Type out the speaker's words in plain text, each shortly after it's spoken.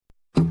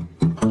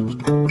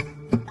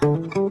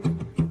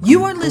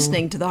You are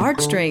listening to the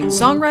Heartstrings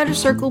Songwriter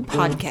Circle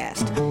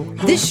podcast.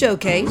 This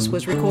showcase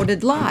was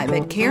recorded live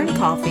at Cairn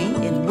Coffee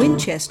in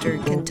Winchester,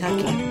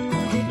 Kentucky.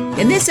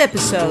 In this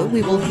episode,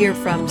 we will hear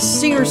from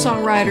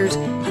singer-songwriters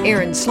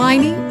Aaron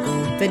Sliney,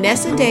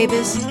 Vanessa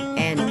Davis,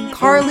 and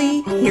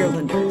Carly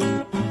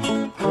Hierlander.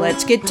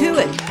 Let's get to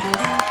it.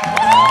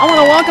 I want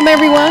to welcome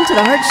everyone to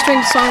the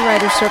Heartstrings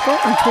Songwriter Circle.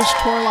 I'm Trish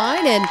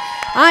Torline, and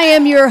I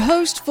am your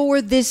host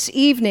for this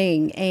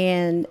evening.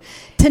 And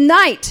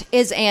tonight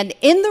is an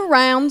In the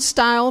Round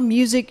style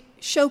music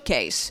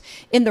showcase.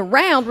 In the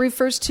Round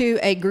refers to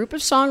a group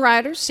of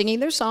songwriters singing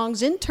their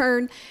songs in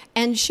turn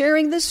and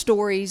sharing the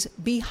stories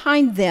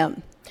behind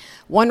them.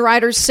 One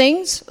writer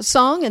sings a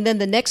song, and then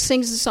the next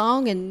sings a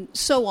song, and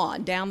so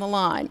on down the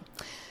line.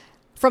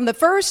 From the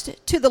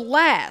first to the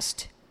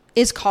last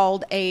is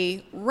called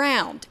a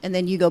round, and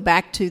then you go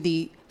back to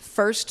the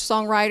first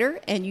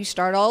songwriter and you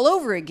start all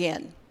over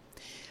again.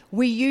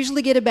 We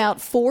usually get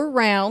about 4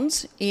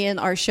 rounds in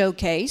our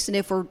showcase, and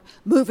if we're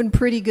moving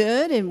pretty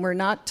good and we're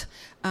not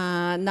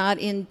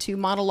into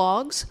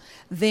monologues,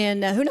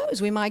 then who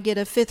knows, we might get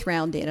a 5th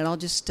round in. It all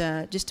just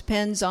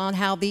depends on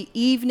how the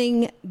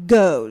evening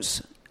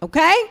goes.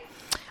 Okay?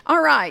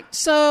 All right,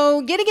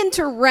 so getting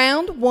into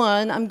round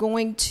 1, I'm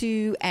going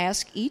to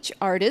ask each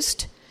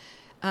artist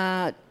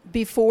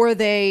before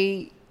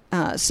they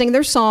sing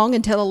their song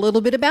and tell a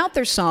little bit about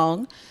their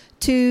song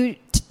to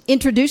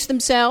introduce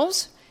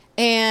themselves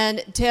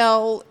and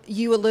tell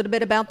you a little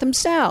bit about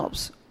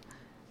themselves.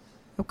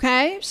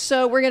 Okay,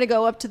 so we're going to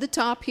go up to the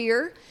top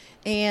here,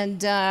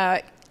 and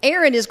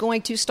Aaron is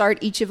going to start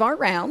each of our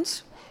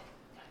rounds.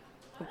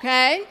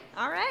 Okay?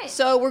 All right.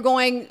 So we're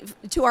going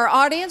to our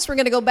audience. We're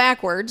going to go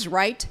backwards,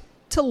 right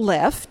to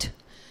left.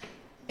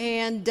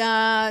 And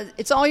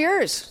it's all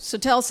yours. So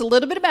tell us a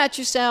little bit about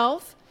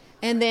yourself,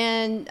 and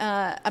then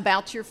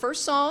about your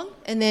first song,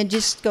 and then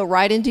just go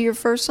right into your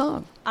first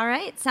song. All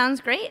right.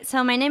 Sounds great.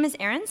 So my name is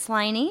Aaron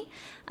Sliney,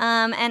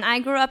 and I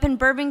grew up in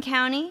Bourbon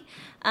County,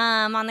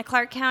 on the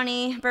Clark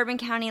County-Bourbon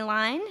County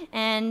line.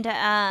 And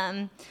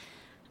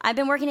I've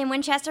been working in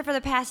Winchester for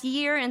the past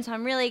year, and so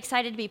I'm really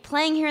excited to be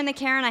playing here in the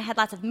Cairn. I had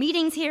lots of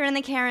meetings here in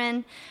the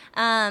Cairn.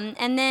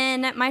 And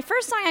then my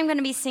first song I'm going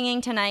to be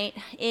singing tonight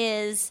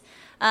is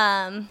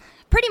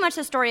pretty much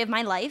the story of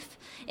my life.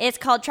 It's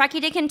called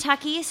Truckee to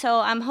Kentucky, so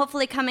I'm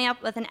hopefully coming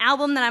up with an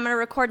album that I'm going to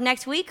record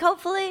next week,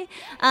 hopefully.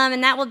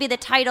 And that will be the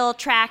title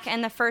track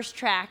and the first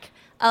track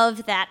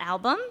of that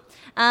album.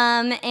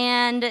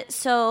 And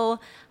so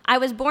I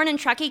was born in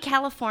Truckee,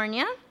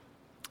 California.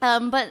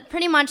 But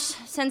pretty much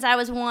since I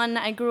was 1,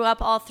 I grew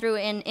up all through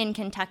in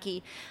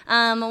Kentucky.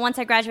 Once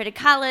I graduated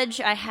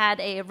college, I had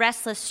a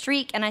restless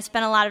streak, and I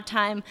spent a lot of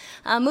time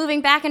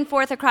moving back and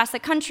forth across the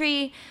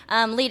country,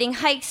 leading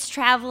hikes,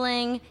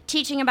 traveling,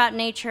 teaching about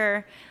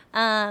nature,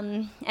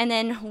 and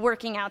then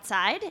working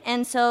outside.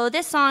 And so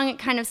this song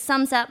kind of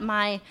sums up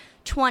my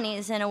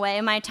 20s in a way,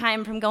 my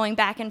time from going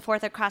back and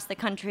forth across the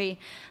country.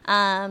 So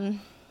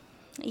I'm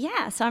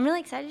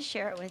really excited to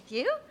share it with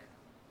you.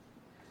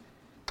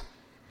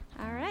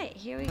 All right,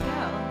 here we go.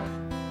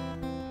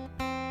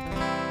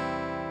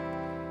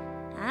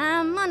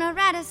 I'm gonna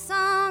write a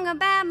song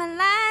about my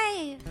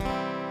life,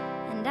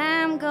 and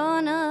I'm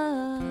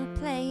gonna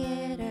play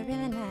it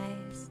really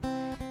nice.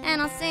 And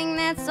I'll sing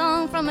that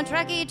song from a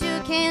Truckee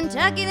to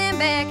Kentucky, then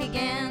back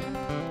again.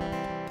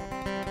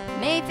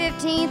 May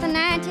 15th of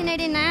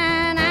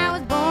 1989, I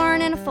was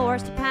born in a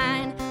forest of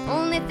pine.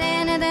 Only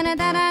then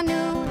that I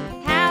knew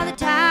how the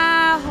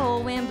Tahoe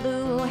wind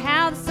blew,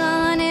 how the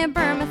sun had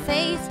burned my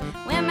face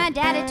when my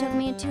daddy took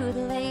me to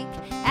the lake.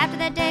 After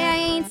that day I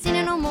ain't seen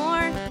it no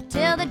more,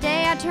 till the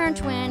day I turned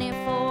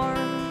 24.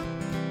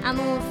 I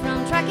moved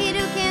from Truckee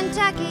to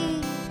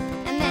Kentucky,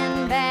 and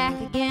then back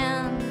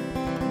again.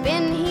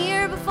 Been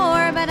here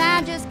before, but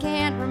I just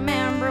can't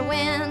remember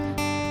when.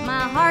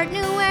 My heart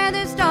knew where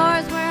the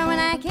stars were when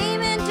I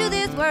came into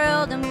this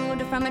world. I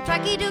moved from a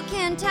Truckee to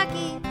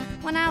Kentucky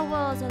when I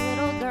was a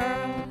little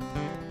girl.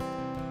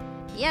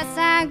 Yes,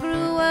 I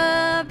grew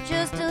up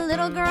just a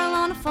little girl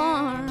on a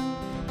farm,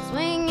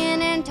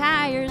 swinging in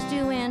tires,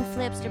 doing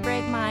flips to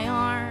break my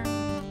arm,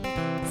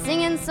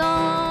 singing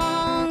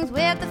songs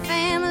with the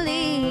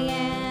family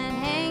and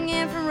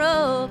hanging from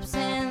ropes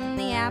in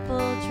the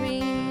apple tree.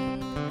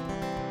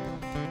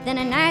 Then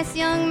a nice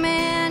young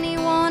man, he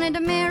wanted to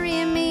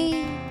marry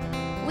me.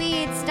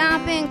 We'd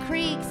stomp in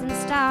creeks and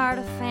start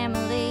a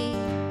family.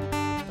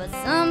 But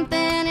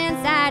something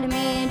inside of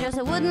me just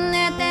wouldn't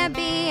let that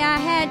be. I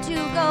had to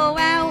go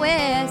out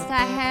west,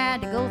 I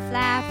had to go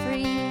fly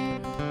free.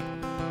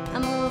 I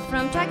moved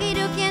from Truckee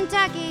to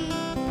Kentucky,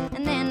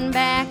 and then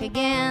back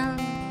again.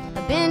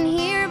 I've been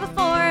here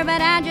before,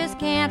 but I just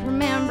can't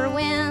remember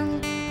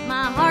when.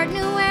 My heart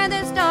knew where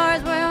the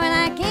stars were when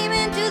I came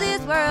into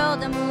this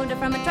world. I moved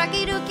from a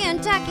Truckee to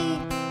Kentucky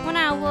when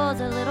I was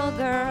a little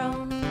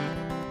girl.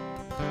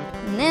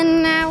 And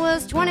then I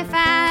was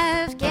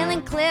 25,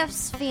 scaling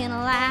cliffs, feeling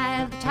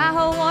alive. The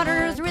Tahoe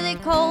water's really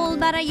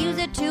cold, but I use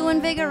it to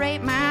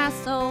invigorate my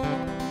soul.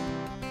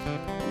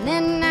 And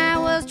then I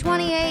was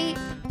 28,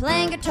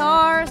 playing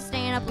guitar,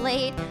 staying up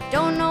late.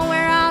 Don't know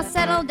where I'll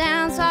settle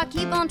down, so I'll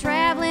keep on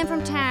traveling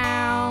from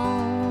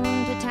town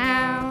to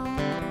town.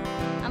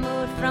 I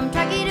moved from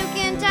Truckee to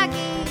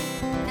Kentucky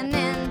and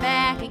then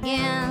back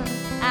again.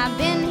 I've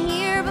been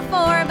here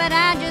before, but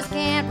I just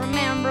can't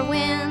remember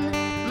when.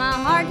 My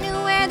heart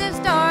knew where the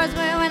stars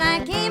were when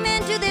I came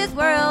into this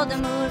world. I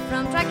moved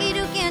from Truckee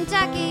to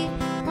Kentucky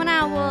when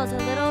I was a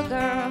little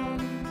girl.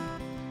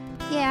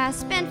 Yeah, I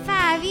spent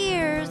 5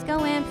 years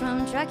going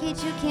from Truckee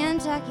to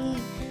Kentucky,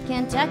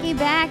 Kentucky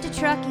back to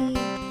Truckee,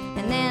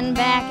 and then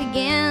back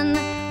again.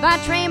 By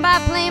train, by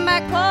plane,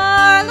 by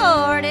car,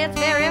 Lord, it's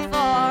very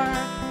far.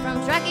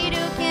 From Truckee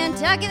to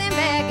Kentucky, then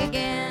back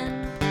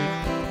again.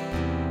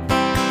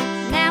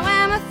 Now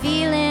I'm a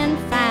feeling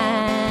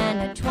fine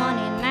at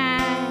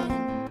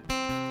 29.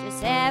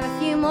 Just have a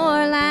few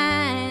more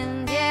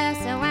lines, yeah,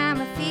 so I'm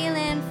a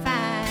feeling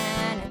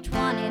fine at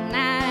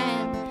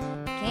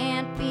 29.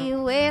 Can't be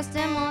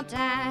wasting more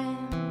time.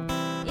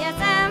 Yes,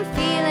 I'm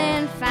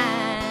feeling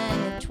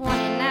fine at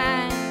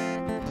 29.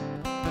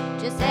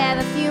 Just have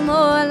a few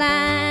more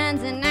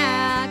lines and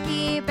I'll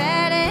keep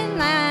adding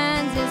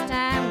lines as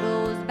time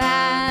goes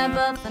by.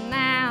 But for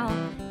now,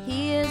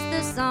 here's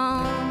the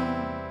song.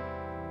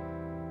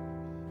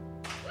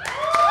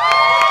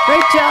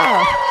 Great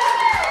job.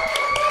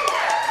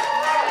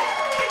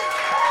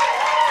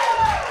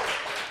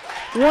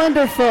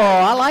 Wonderful.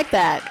 I like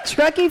that.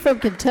 Truckee from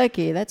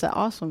Kentucky. That's an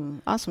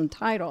awesome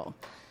title.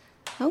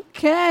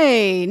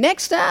 Okay,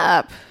 next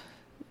up.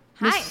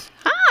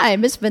 Hi,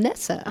 Miss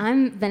Vanessa.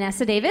 I'm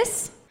Vanessa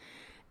Davis,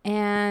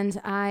 and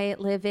I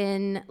live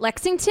in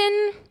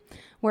Lexington,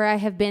 where I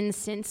have been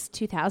since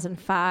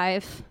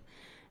 2005.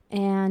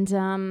 And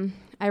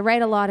I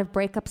write a lot of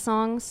breakup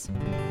songs.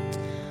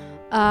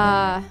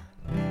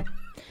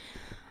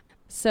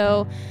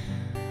 So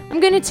I'm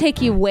going to take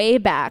you way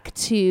back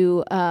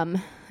to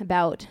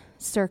about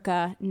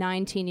circa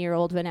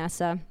 19-year-old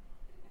Vanessa.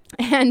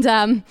 And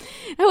I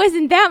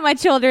wasn't that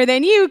much older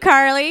than you,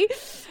 Carly.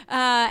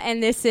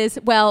 And this is,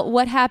 well,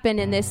 what happened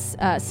in this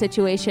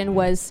situation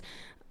was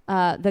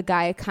the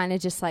guy kind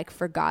of just like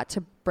forgot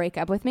to break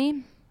up with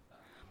me.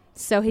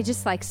 So he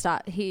just like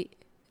stopped.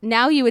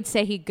 Now you would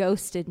say he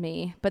ghosted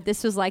me, but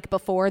this was like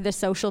before the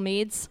social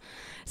meds.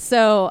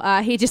 So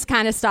he just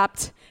kind of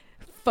stopped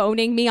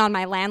phoning me on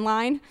my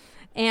landline,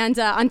 and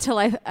until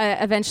I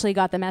eventually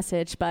got the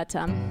message. But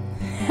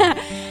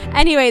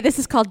anyway, this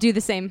is called Do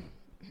the Same.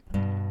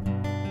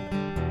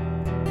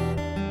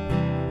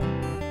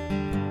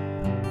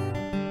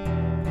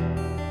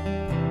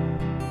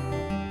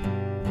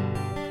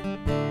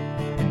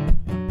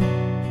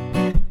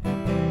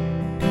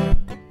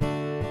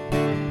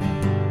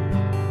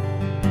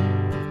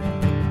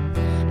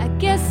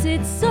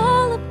 It's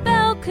all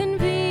about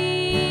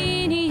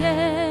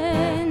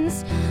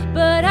convenience,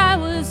 but I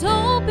was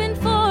hoping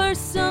for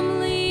some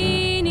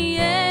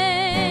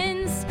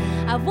lenience.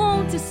 I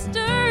won't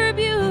disturb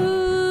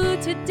you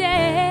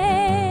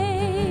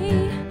today.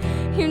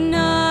 You're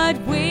not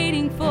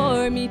waiting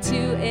for me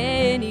to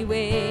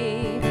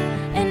anyway.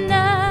 And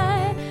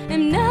I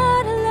am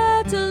not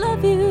allowed to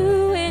love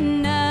you,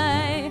 and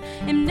I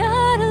am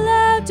not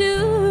allowed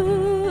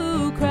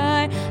to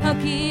cry. I'll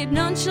keep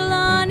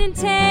nonchalant and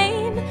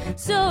tame,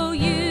 so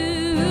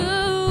you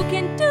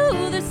can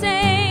do the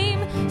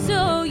same,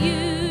 so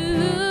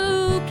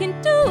you can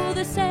do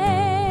the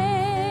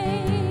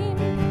same.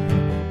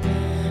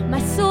 My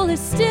soul is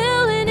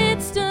still in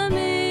its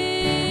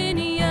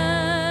dominion.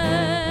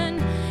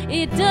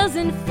 It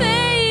doesn't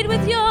fade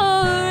with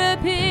your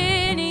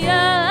opinion.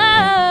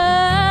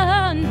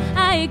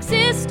 I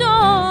exist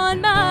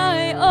on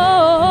my own.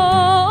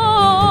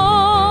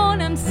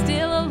 I'm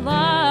still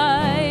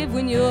alive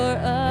when you're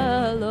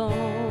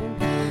alone.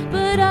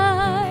 But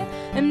I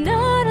am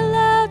not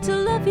allowed to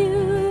love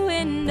you,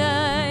 and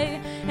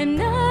I am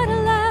not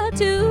allowed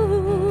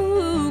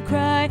to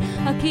cry.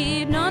 I'll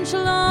keep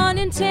nonchalant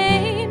and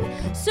tame,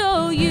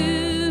 so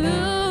you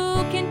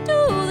can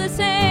do the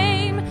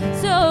same,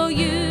 so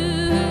you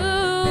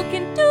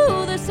can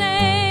do the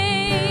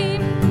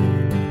same.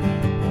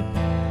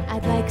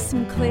 I'd like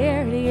some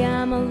clarity,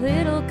 I'm a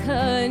little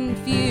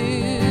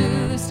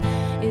confused.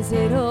 Is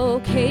it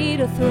okay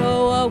to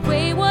throw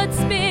away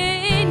what's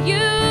been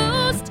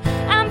used?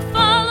 I'm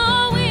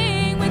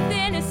following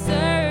within a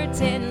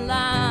certain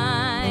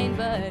line,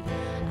 but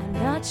I'm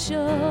not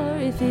sure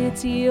if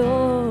it's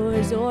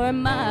yours or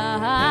mine.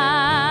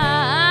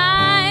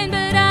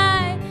 But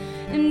I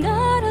am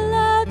not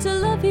allowed to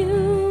love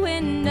you,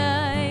 and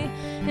I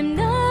am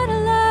not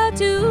allowed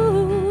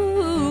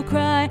to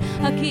cry.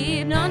 I'll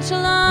keep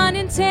nonchalant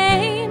and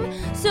tame,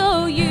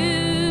 so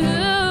you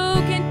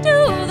can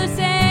do the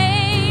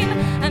same.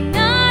 I'm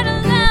not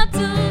allowed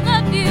to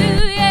love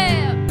you,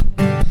 yeah.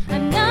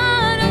 I'm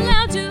not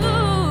allowed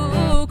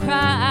to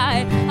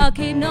cry. I'll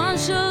keep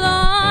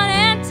nonchalant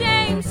and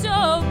tame,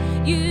 so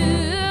you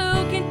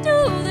can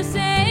do the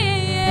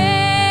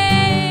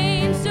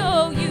same.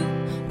 So you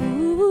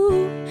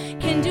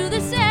can do the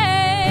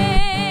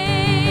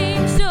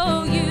same.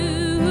 So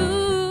you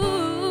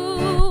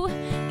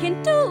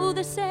can do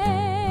the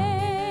same.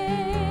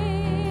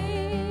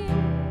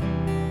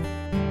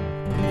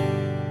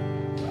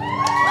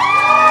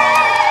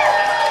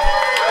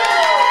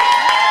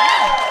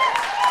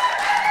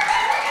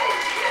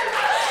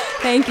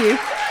 Thank you.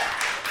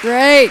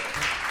 Great.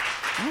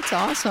 That's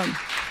awesome.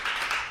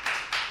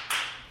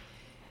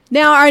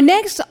 Now, our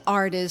next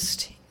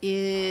artist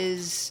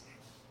is,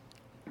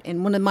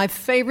 and one of my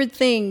favorite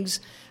things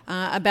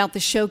about the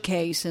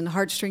showcase and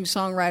Heartstring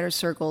Songwriter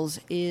Circles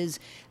is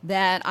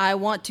that I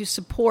want to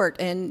support.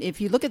 And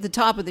if you look at the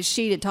top of the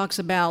sheet, it talks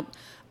about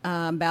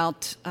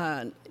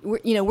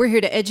we're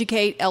here to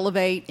educate,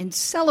 elevate, and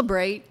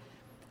celebrate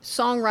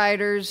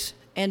songwriters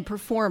and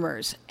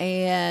performers,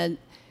 and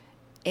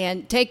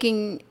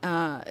taking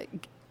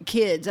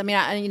kids. I mean,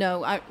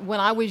 when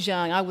I was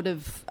young, I would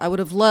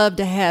have loved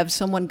to have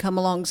someone come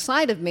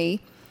alongside of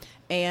me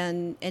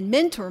and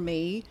mentor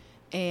me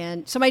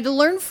and somebody to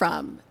learn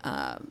from.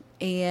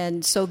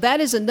 And so that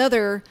is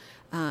another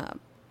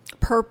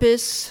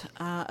purpose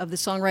of the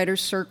Songwriters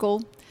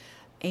Circle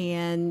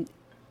and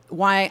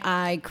why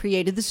I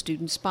created the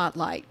Student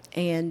Spotlight.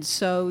 And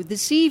so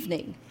this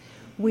evening,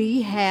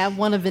 we have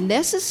one of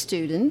Vanessa's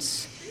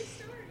students.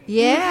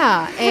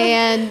 Yeah,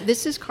 and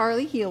this is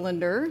Carly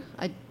Helander.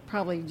 I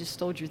probably just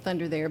stole your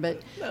thunder there,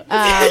 but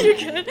You're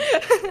good.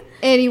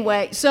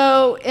 Anyway,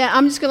 so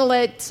I'm just going to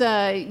let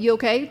you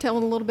tell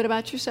them a little bit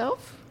about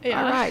yourself.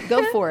 Yeah. All right,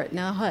 go for it.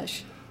 Now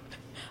hush.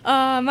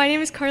 My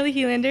name is Carly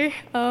Helander.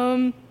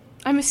 I'm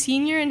a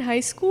senior in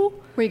high school.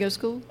 Where you go to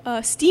school?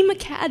 STEAM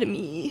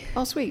Academy.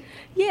 Oh, sweet.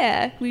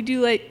 Yeah, we do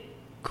like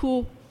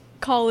cool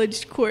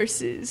college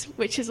courses,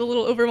 which is a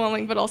little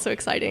overwhelming but also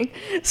exciting.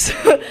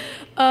 So,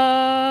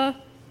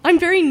 I'm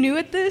very new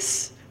at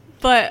this,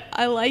 but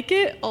I like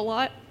it a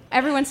lot.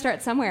 Everyone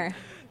starts somewhere.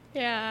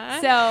 Yeah.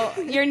 So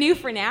you're new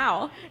for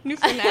now. New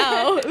for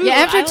now. Ooh, Yeah,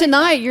 after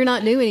tonight, you're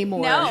not new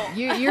anymore. No.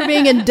 You're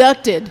being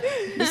inducted.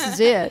 This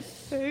is it.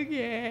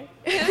 Okay.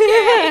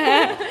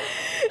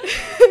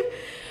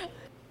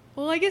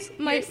 Well, I guess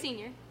You're a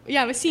senior.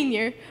 Yeah, I'm a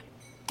senior.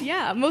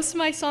 Yeah, most of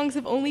my songs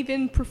have only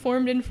been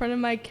performed in front of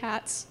my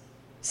cats.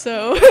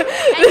 So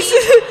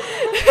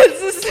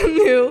this is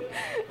new.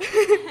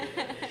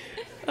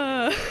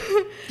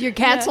 Your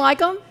cats Yeah. like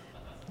them?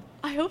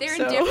 I hope They're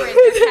so. indifferent.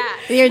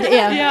 They're cats.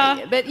 Yeah.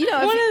 Yeah. But, if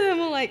One of them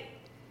will like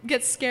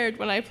get scared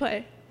when I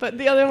play, but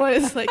the other one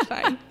is like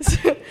fine.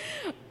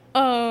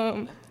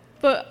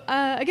 But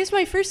I guess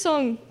my first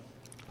song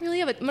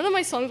none of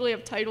my songs really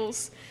have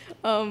titles.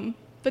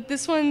 But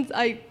this one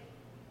I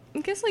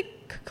guess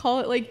like call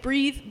it like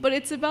Breathe, but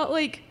it's about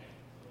like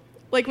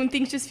when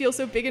things just feel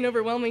so big and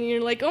overwhelming and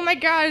you're like, oh my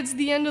god, it's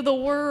the end of the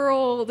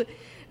world,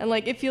 and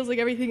like it feels like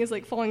everything is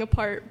like falling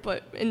apart,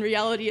 but in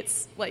reality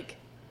it's like,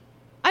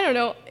 I don't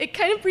know, it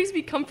kind of brings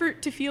me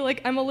comfort to feel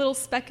like I'm a little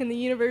speck in the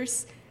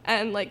universe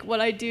and like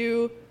what I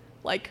do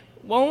like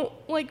won't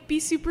like be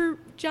super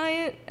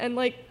giant and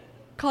like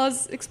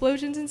cause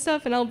explosions and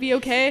stuff, and I'll be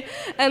okay,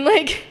 and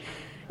like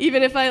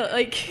even if I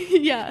like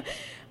yeah,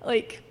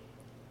 like,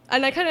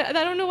 and I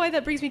don't know why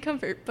that brings me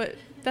comfort, but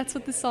that's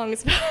what this song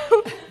is about.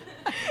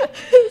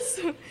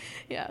 So,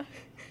 yeah.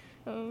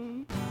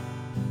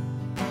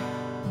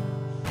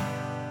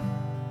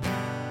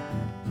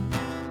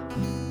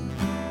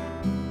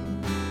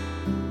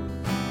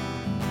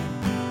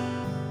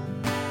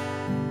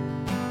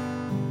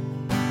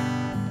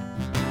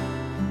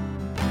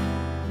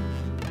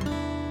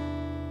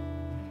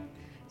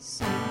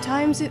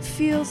 Sometimes it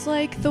feels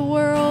like the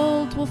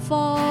world will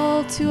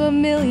fall to a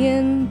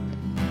million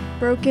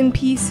broken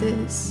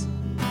pieces.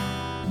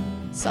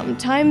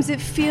 Sometimes it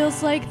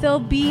feels like there'll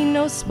be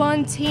no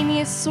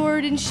spontaneous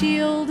sword and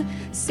shield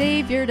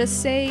savior to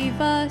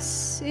save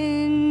us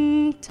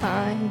in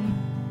time.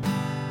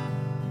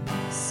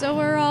 So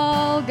we're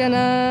all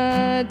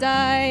gonna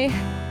die,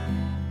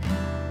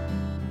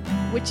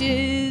 which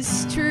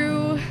is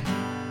true,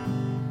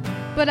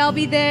 but I'll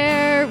be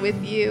there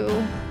with you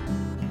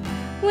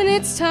when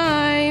it's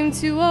time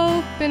to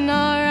open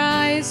our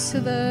eyes to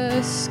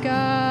the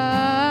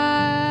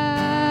sky.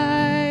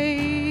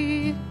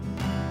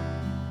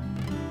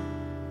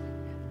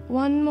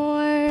 One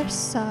more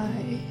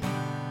sigh.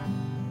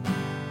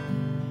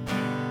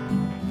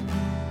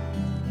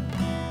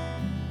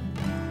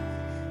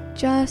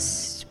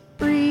 Just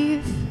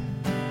breathe.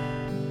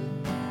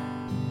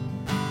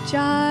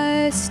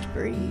 Just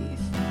breathe.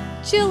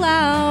 Chill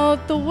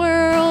out, the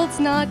world's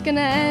not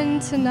gonna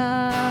end tonight.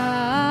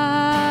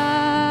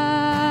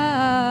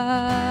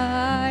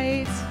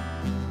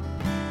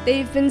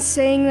 They've been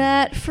saying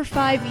that for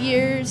 5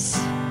 years,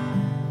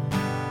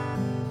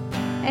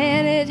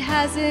 and it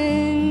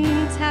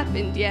hasn't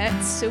happened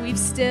yet, so we've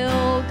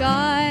still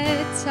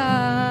got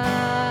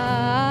time.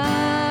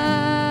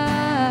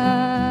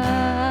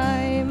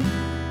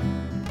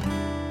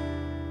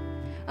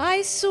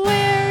 I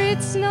swear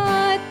it's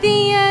not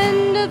the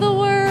end of the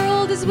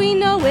world as we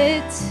know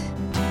it.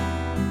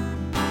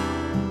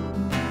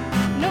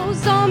 No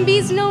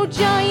zombies, no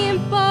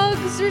giant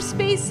bugs or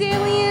space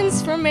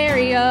aliens from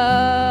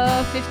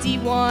Area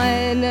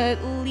 51,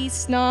 at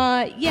least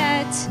not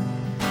yet.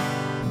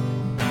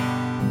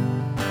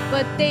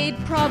 But they'd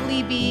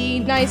probably be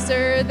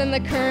nicer than the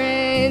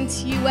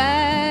current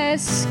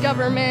US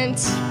government.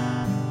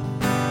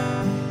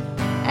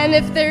 And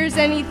if there's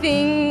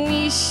anything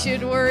we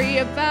should worry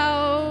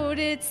about,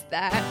 it's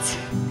that.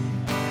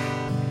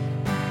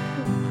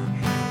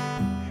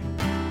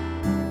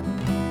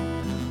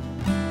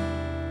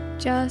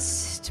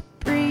 Just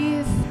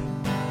breathe.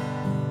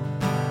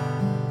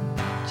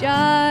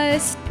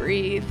 Just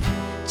breathe.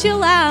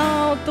 Chill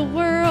out, the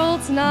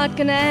world's not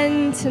gonna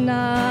end tonight.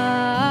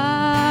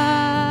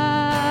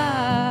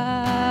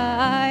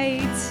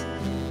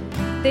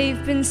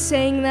 They've been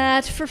saying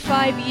that for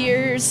 5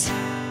 years,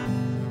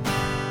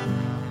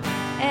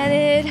 and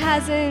it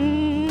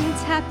hasn't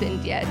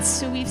happened yet,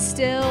 so we've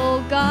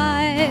still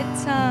got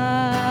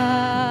time.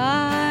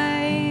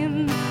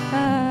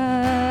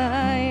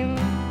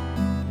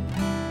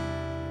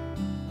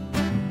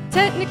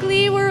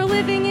 Technically, we're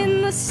living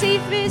in the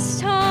safest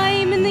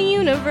time in the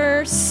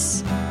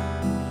universe.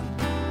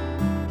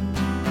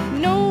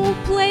 No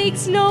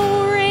plagues,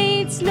 no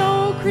raids,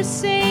 no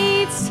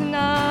crusades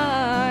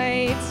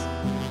tonight.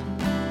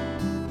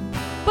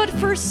 But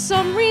for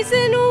some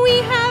reason, we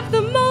have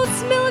the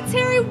most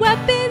military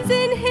weapons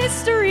in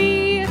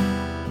history.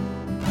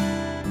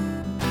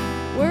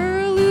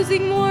 We're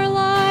losing more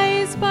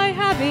lives by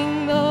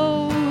having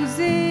those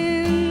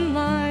in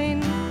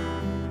line.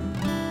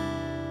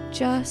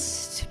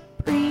 Just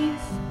breathe.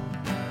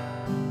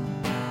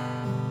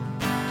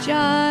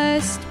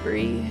 Just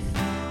breathe.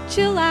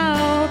 Chill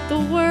out, the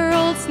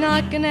world's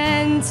not gonna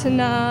end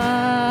tonight.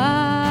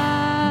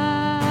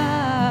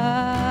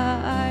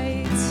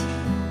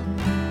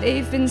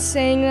 They've been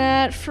saying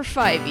that for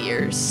 5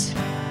 years,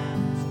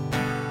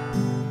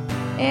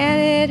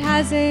 and it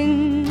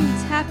hasn't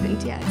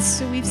happened yet,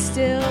 so we've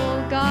still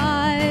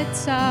got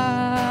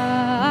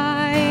time.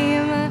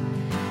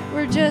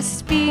 We're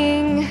just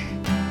being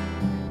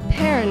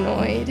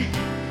paranoid.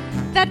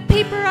 That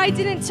paper I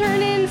didn't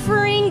turn in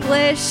for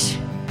English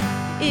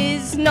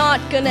is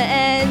not gonna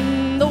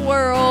end the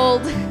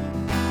world.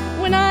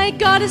 When I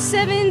got a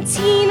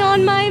 17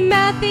 on my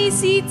math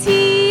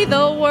ACT,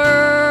 the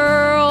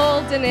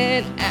world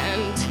didn't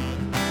end.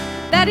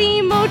 That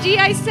emoji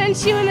I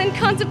sent you and then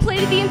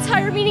contemplated the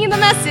entire meaning of the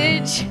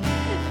message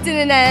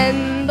didn't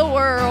end the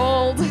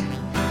world.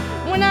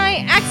 When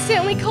I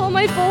accidentally called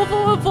my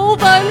Volvo a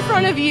vulva in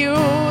front of you,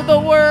 the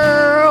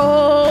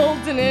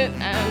world didn't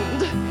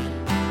end.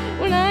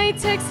 When I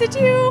texted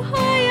you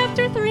hi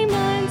after 3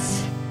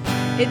 months,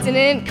 it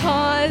didn't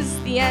cause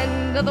the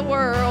end of the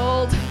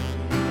world.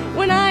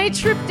 When I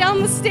tripped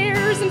down the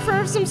stairs in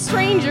front of some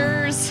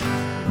strangers,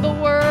 the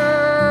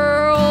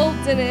world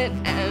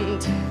didn't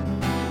end.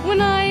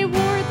 When I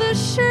wore the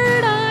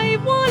shirt I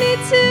wanted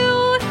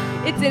to,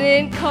 it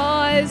didn't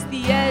cause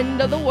the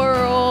end of the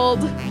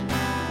world.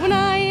 When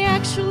I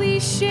actually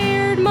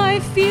shared my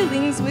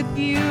feelings with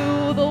you,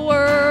 the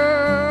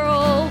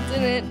world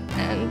didn't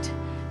end.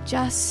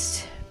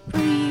 Just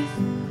breathe.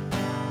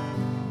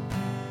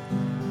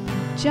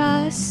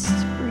 Just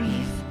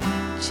breathe.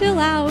 Chill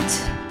out.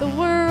 The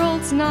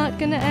world's not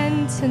gonna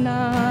end tonight.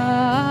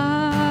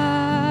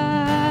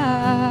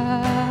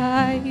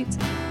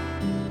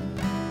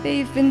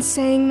 They've been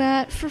saying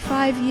that for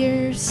 5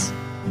 years,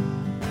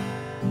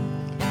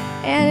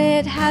 and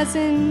it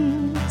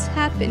hasn't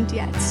happened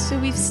yet, so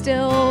we've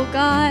still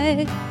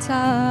got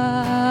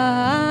time.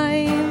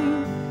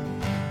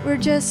 We're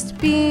just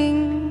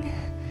being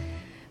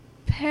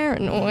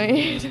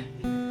paranoid.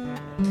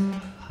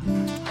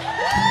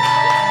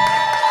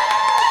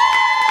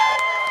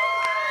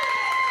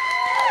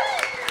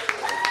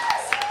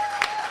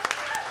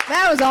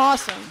 That was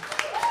awesome.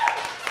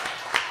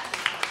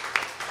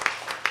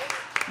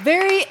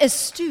 Very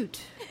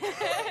astute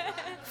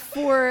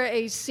for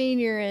a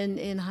senior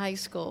in high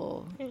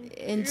school.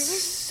 And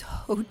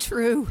so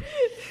true.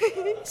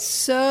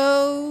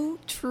 So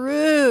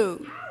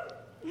true.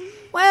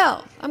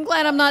 Well, I'm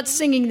glad I'm not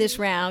singing this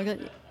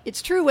round.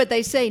 It's true what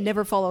they say,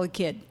 never follow a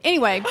kid.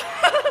 Anyway,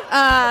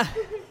 I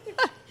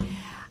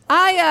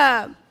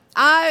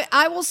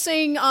will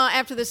sing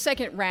after the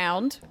second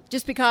round,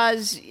 just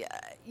because,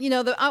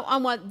 I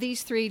want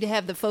these three to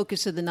have the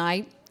focus of the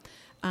night.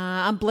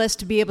 I'm blessed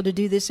to be able to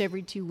do this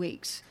every 2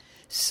 weeks.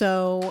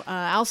 So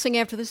I'll sing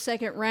after the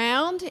second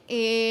round,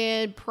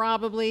 and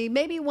probably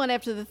maybe one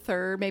after the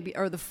third,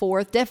 or the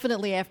fourth.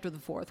 Definitely after the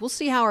fourth. We'll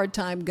see how our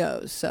time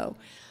goes. So,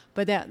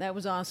 but that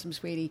was awesome,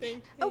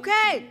 sweetie.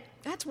 Okay,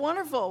 that's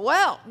wonderful.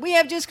 Well, we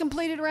have just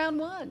completed round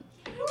one.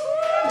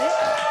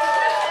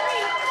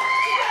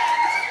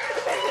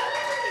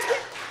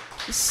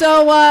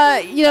 So,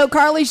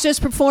 Carly's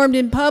just performed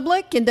in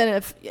public and done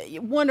a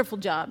wonderful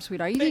job,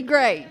 sweetheart. You did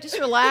great. Just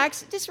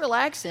relax. Just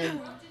relax.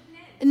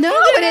 No,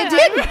 but it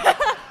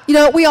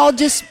didn't. We all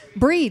just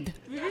breathe.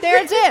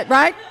 There's it,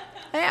 right?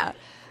 Yeah.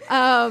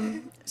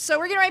 So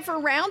we're getting ready for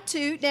round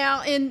two.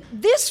 Now, in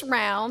this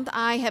round,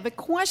 I have a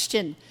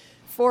question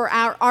for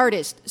our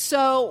artist.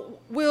 So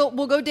we'll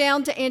go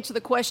down to answer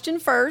the question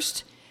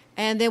first,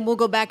 and then we'll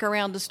go back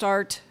around to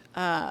start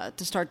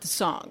the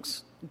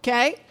songs.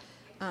 Okay?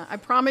 I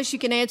promise you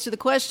can answer the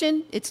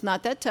question. It's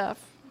not that tough.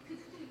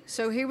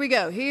 So here we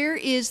go. Here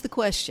is the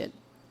question.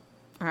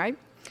 All right?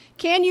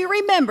 Can you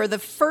remember the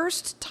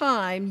first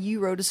time you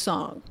wrote a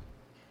song?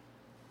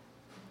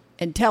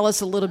 And tell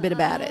us a little bit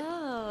about it.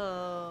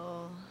 Oh.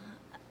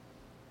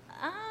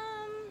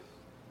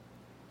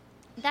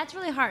 That's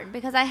really hard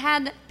because I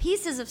had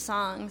pieces of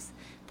songs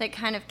that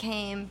kind of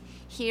came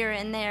here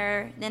and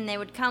there. Then they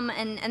would come,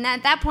 and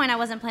at that point I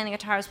wasn't playing the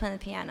guitar, I was playing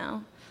the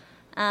piano.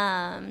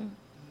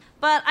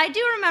 But I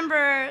do remember,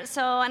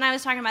 and I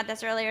was talking about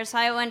this earlier, so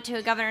I went to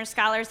a Governor's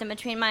Scholars in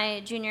between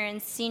my junior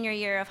and senior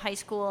year of high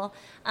school,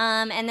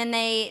 and then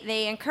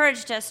they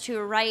encouraged us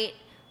to write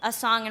a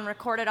song and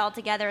record it all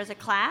together as a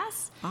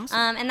class.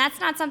 Awesome. And that's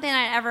not something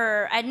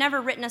I'd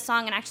never written a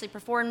song and actually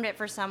performed it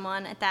for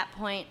someone at that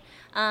point.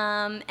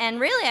 And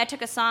really, I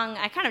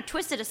kind of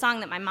twisted a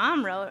song that my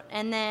mom wrote,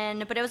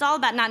 but it was all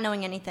about not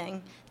knowing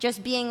anything,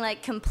 just being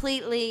like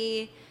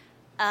completely,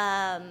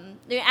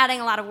 adding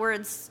a lot of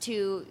words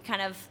to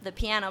kind of the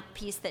piano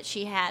piece that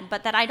she had,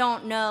 but that I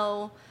don't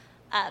know.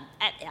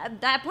 At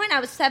that point, I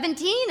was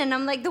 17, and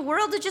I'm like, the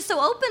world is just so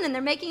open, and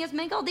they're making us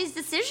make all these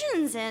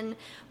decisions, and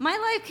my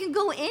life can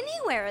go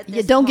anywhere at this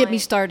point. Yeah, don't get me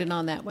started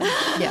on that one.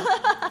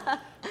 Yeah.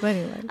 But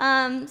anyway.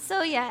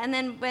 And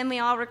then when we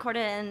all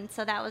recorded, and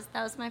so that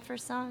was my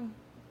first song.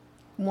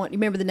 You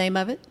remember the name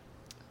of it?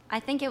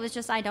 I think it was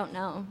just I Don't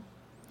Know.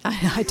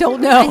 I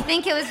don't know. I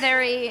think it was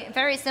very,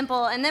 very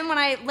simple. And then when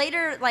I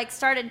later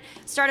started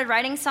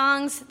writing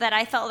songs that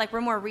I felt like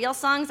were more real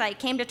songs, I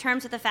came to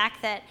terms with the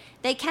fact that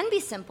they can be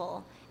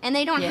simple. And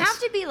they don't have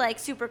to be like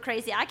super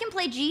crazy. I can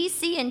play G,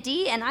 C, and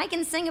D, and I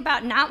can sing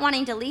about not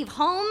wanting to leave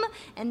home,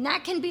 and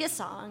that can be a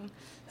song.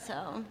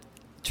 So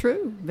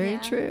true, very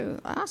true.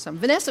 Awesome.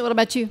 Vanessa, what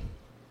about you?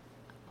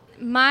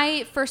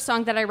 My first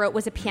song that I wrote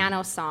was a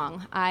piano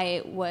song.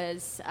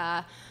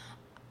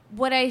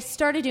 What I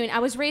started doing, I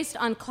was raised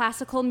on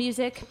classical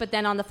music, but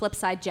then on the flip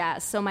side,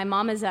 jazz. So my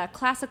mom is a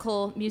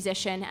classical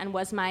musician and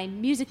was my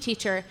music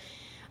teacher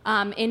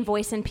in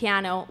voice and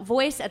piano.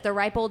 Voice at the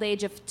ripe old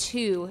age of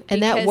 2.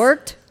 And that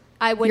worked?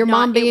 Your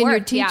mom being your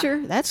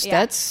teacher? Yeah.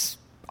 That's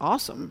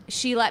awesome.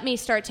 She let me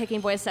start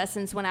taking voice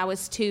lessons when I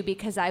was 2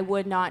 because I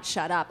would not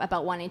shut up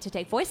about wanting to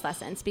take voice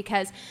lessons,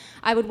 because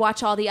I would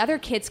watch all the other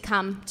kids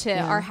come to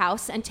our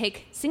house and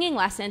take singing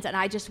lessons, and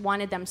I just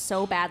wanted them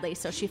so badly.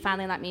 So she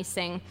finally let me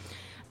sing.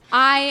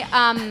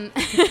 I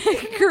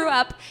grew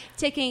up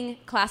taking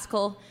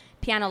classical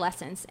piano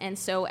lessons, and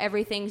so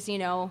everything's,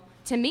 to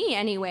me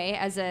anyway,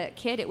 as a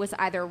kid, it was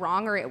either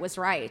wrong or it was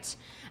right.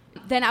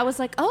 Then I was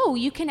like, oh,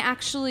 you can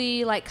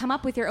actually come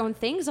up with your own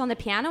things on the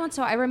piano. And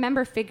so I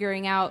remember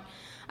figuring out,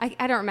 I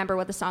don't remember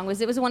what the song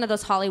was. It was one of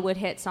those Hollywood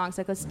hit songs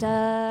that goes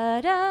da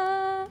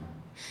da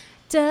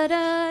da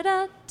da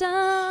da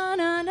da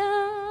da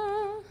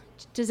da.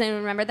 Does anyone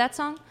remember that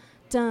song?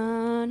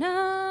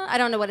 Da-na. I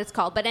don't know what it's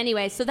called, but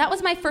anyway, so that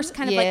was my first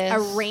kind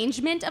of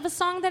arrangement of a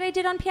song that I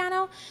did on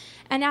piano.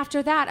 And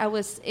after that,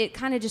 it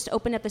kind of just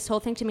opened up this whole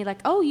thing to me,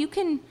 like, oh, you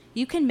can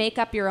make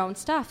up your own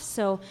stuff.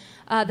 So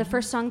the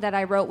first song that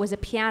I wrote was a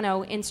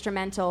piano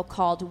instrumental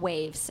called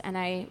Waves, and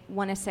I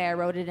want to say I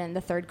wrote it in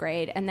the 3rd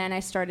grade. And then I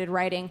started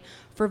writing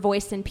for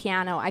voice and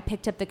piano. I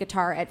picked up the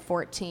guitar at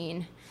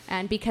 14,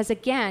 and because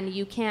again,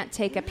 you can't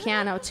take a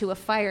piano to a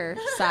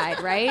fireside,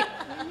 right?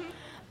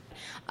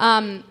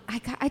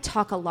 I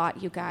talk a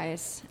lot, you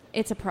guys.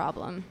 It's a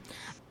problem.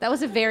 That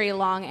was a very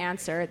long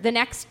answer. The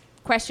next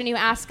question you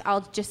ask,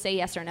 I'll just say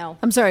yes or no.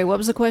 I'm sorry, what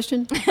was the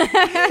question?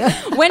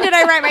 When did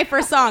I write my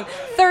first song?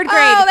 3rd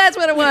grade. Oh, that's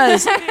what it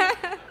was.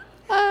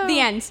 The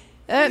end.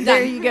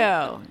 There you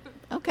go.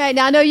 Okay,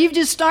 now I know you've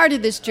just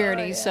started this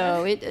journey,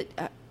 so you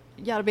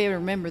ought to be able to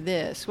remember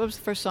this. What was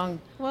the first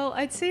song? Well,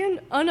 I'd say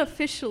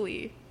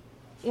unofficially,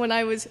 when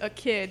I was a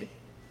kid,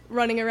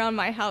 running around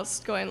my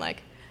house going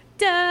like,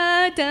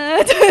 da,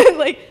 da, da.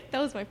 Like, that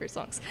was my first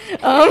songs.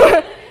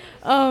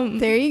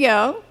 There you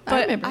go.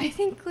 But I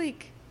think,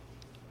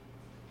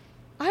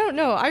 I don't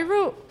know. I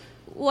wrote,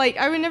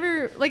 I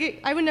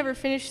would never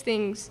finish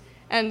things.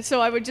 And so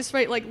I would just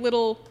write,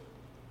 little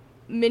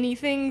mini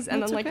things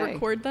and then,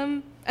 record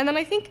them. And then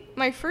I think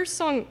my first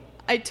song,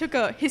 I took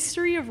a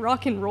history of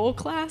rock and roll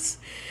class.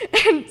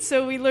 And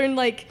so we learned,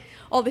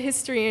 all the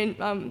history.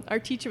 And our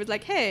teacher was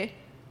like, hey,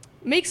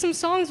 make some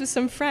songs with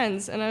some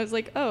friends. And I was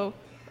like, oh,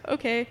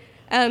 okay.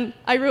 And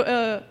I wrote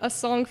a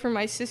song for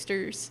my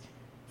sisters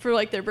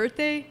for, their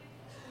birthday,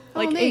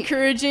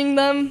 encouraging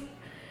them.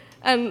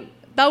 And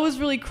that was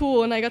really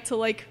cool, and I got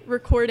to,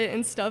 record it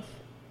and stuff.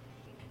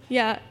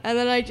 Yeah, and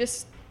then I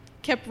just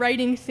kept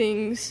writing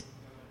things,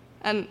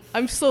 and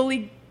I'm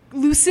slowly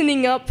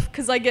loosening up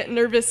because I get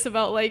nervous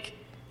about,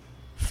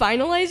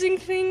 finalizing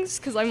things,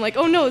 because I'm like,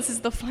 oh, no, this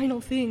is the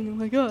final thing. I'm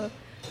like, oh.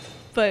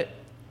 But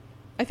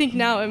I think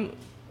now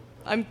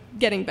I'm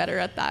getting better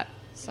at that,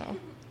 so...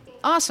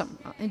 Awesome.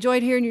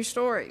 Enjoyed hearing your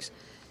stories.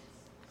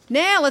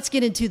 Now let's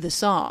get into the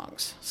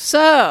songs.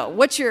 So,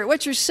 what's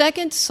your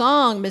second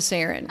song, Miss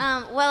Erin?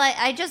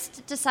 I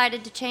just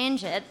decided to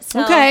change it.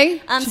 So,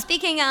 okay.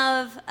 Speaking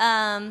of,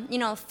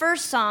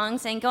 first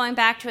songs and going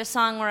back to a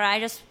song where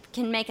I just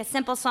can make a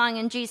simple song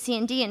in G, C,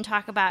 and D and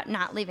talk about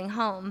not leaving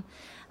home.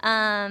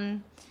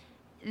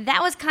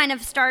 that was kind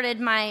of started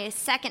my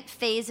second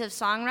phase of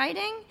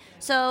songwriting.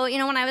 So,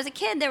 when I was a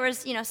kid, there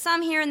was,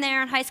 some here and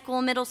there in high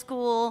school, middle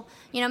school,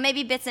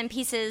 maybe bits and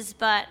pieces,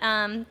 but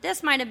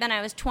this might have been,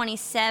 I was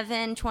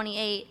 27,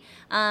 28,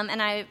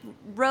 and I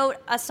wrote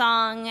a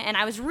song, and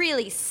I was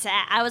really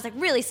sad. I was,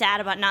 really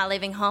sad about not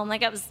leaving home. I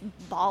was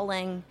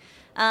bawling.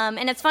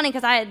 And it's funny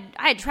because I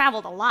had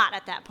traveled a lot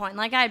at that point.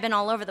 I had been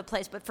all over the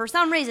place, but for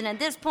some reason, at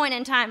this point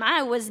in time,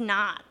 I was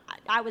not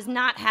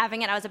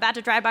having it. I was about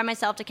to drive by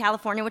myself to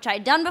California, which I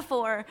had done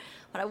before,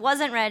 but I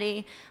wasn't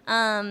ready.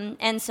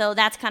 And so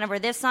that's kind of where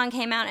this song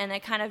came out, and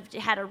it kind of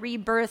had a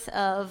rebirth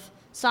of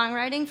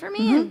songwriting for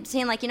me, and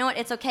seeing what,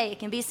 it's okay, it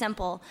can be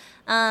simple.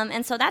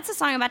 And so that's a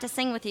song I'm about to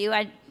sing with you.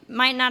 I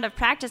might not have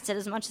practiced it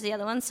as much as the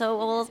other one,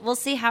 so we'll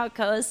see how it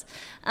goes.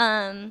 It's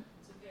okay,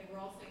 we're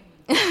all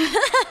singing.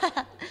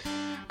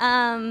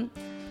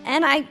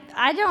 And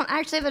I don't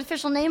actually have an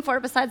official name for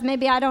it, besides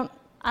maybe I don't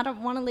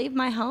want to leave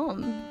my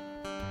home.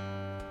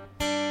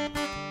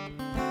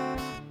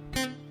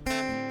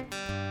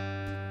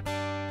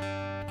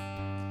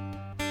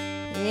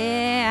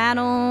 Yeah, I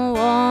don't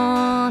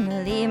want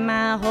to leave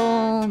my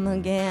home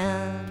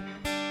again.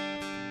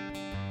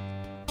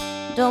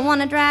 Don't want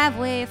to drive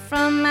away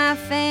from my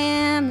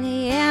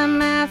family and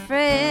my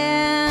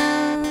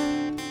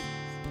friends.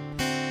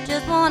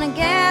 Just want to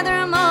gather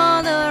them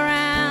all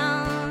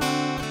around,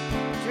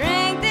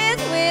 drink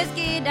this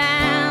whiskey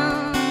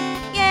down.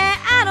 Yeah,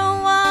 I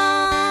don't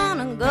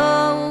want to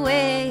go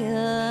away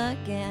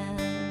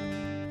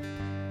again.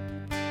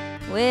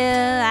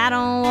 Well, I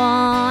don't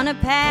want to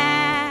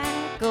pack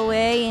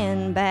away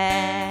in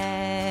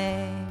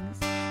bags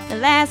the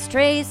last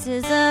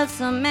traces of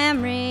some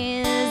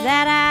memories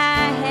that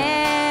I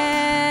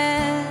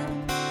had,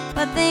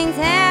 but things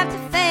have to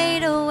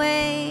fade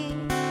away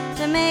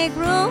to make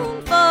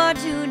room for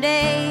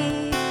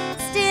today.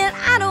 Still,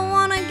 I don't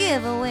want to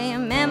give away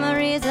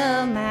memories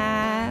of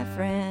my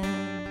friend.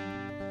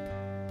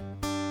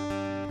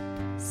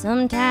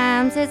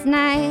 Sometimes it's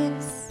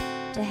nice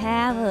to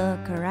have a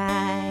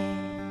cry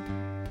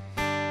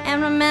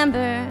and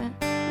remember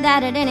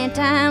that at any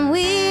time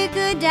we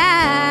could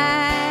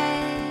die.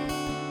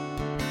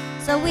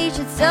 So we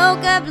should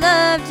soak up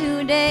love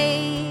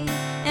today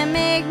and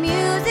make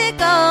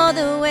music all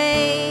the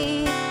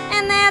way.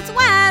 And that's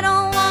why I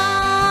don't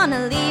want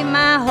to leave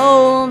my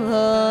home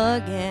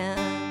again.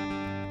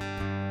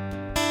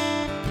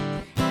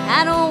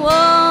 I don't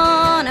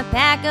want to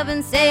pack up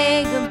and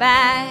say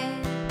goodbye.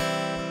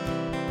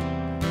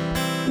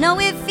 No,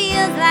 it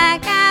feels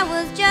like I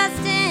was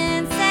just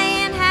in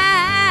saying hi,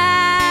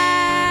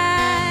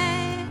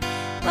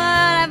 but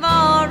I've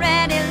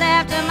already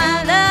left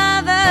my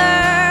lover,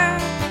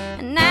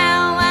 and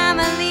now I'm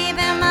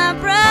leaving my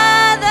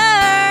brother.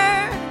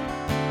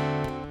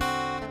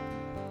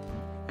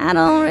 I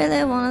don't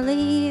really want to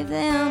leave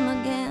them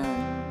again.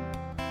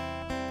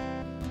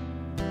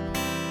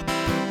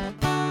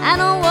 I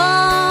don't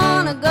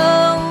want to go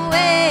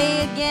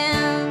away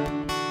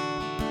again.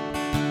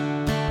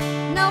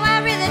 No, I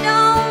really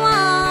don't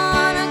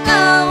want to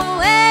go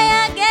away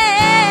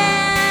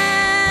again.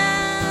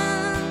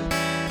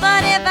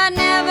 But if I'd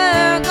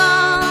never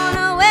gone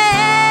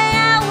away,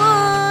 I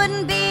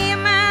wouldn't be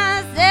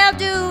myself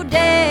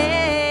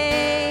today.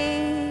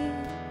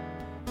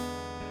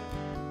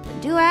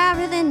 But do I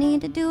really need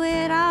to do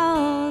it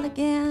all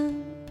again?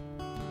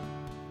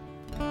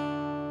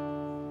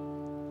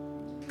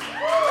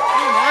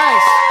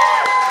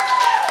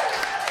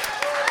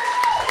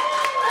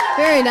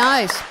 Very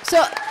nice.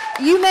 So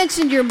you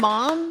mentioned your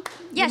mom.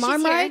 Yeah, your mom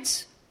she's here.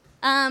 writes?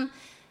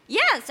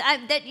 Yes,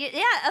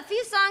 a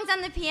few songs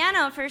on the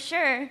piano for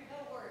sure.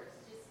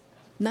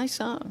 Nice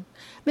song.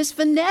 Miss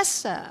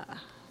Vanessa.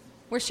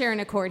 We're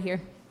sharing a chord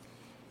here.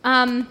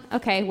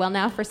 Okay, well,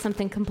 now for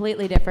something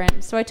completely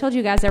different. So I told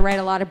you guys I write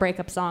a lot of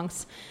breakup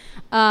songs.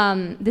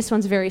 This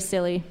one's very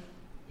silly.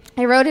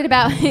 I wrote it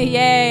about,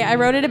 I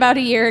wrote it about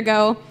a year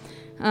ago,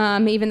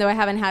 even though I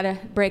haven't had a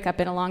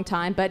breakup in a long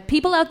time. But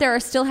people out there are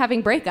still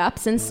having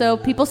breakups, and so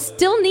people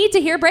still need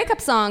to hear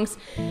breakup songs.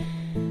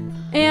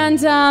 And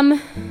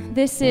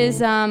this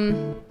is,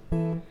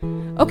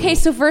 okay,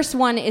 so verse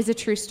 1 is a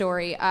true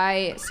story.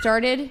 I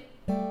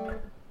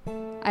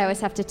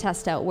always have to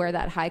test out where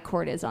that high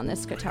chord is on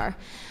this guitar.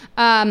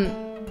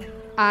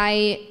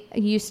 I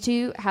used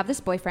to have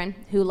this boyfriend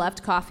who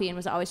loved coffee and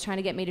was always trying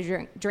to get me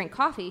to drink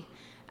coffee.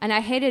 And I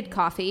hated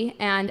coffee,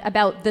 and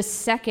about the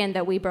second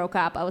that we broke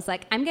up, I was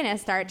like, I'm going to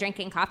start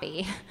drinking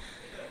coffee.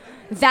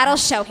 That'll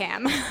show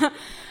him.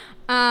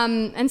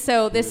 And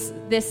so this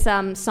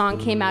song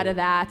came out of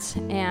that,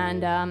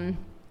 and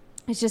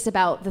it's just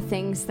about the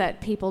things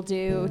that people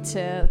do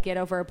to get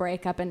over a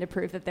breakup and to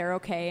prove that they're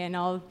okay and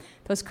all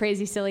those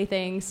crazy, silly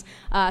things.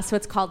 So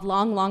it's called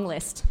Long, Long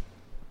List.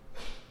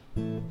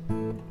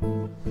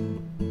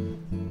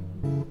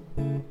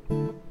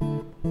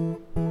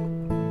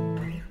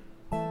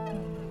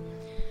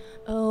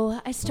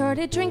 Oh, I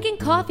started drinking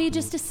coffee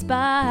just to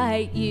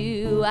spite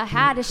you. I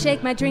had to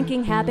shake my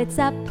drinking habits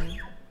up.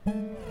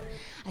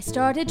 I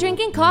started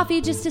drinking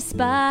coffee just to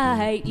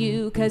spite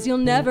you, 'cause you'll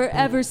never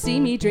ever see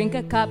me drink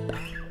a cup.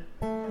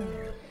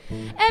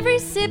 Every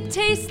sip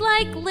tastes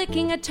like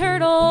licking a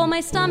turtle.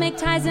 My stomach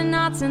ties in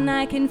knots and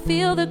I can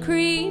feel the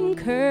cream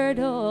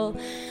curdle.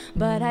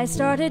 But I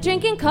started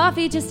drinking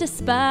coffee just to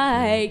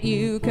spite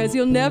you, 'cause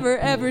you'll never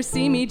ever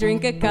see me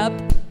drink a cup.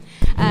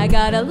 I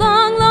got a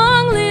long,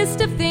 long list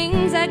of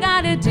things I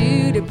gotta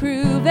do to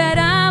prove that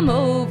I'm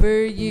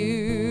over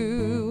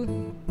you.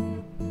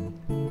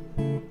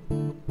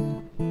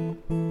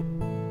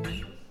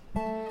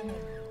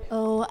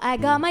 Oh, I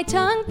got my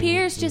tongue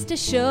pierced just to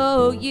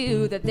show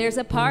you that there's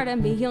a part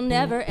of me you'll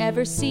never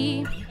ever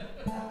see.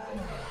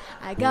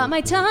 I got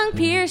my tongue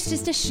pierced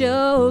just to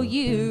show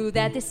you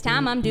that this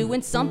time I'm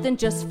doing something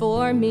just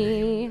for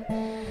me.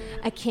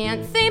 I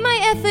can't say my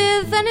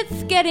S's and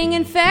it's getting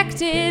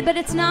infected, but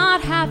it's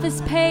not half as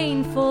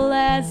painful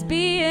as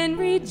being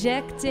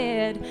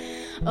rejected.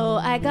 Oh,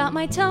 I got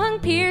my tongue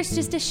pierced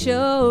just to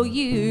show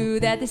you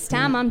that this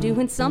time I'm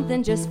doing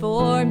something just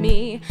for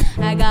me.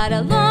 I got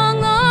a long,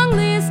 long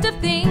list of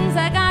things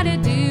I gotta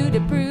do to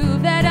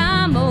prove that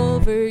I'm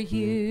over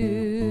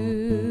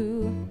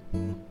you.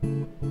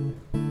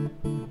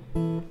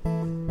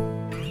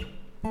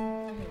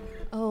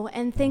 Oh,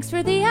 and thanks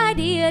for the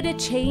idea to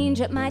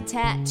change up my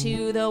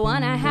tattoo, the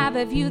one I have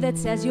of you that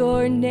says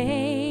your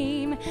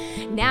name.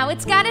 Now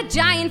it's got a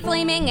giant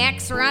flaming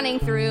X running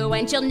through,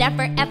 and you'll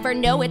never ever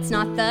know it's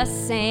not the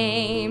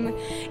same.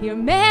 Your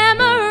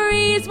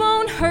memories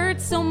won't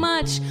hurt so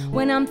much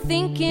when I'm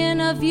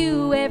thinking of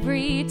you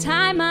every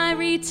time I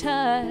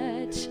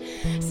retouch.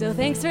 So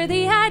thanks for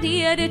the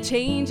idea to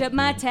change up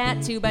my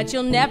tattoo, but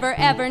you'll never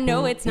ever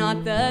know it's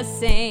not the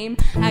same.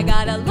 I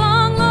got a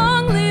long,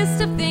 long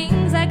list of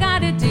things I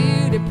gotta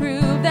do to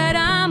prove that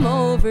I'm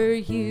over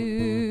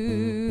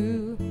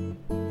you.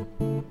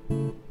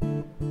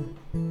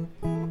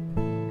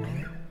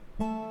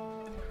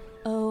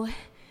 Oh,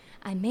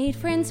 I made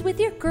friends with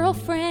your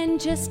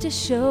girlfriend just to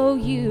show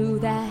you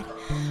that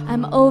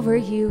I'm over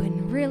you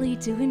and really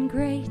doing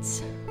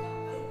great.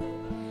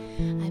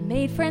 I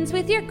made friends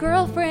with your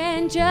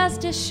girlfriend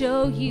just to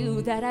show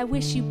you that I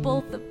wish you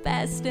both the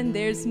best and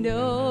there's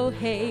no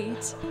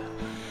hate.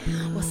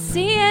 Well,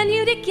 seeing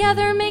you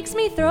together makes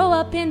me throw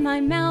up in my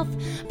mouth,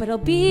 but I'll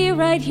be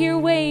right here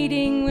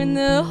waiting when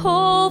the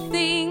whole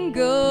thing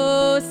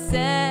goes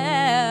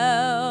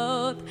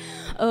south.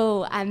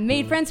 Oh, I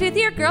made friends with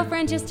your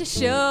girlfriend just to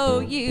show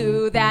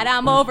you that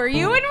I'm over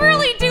you and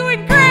really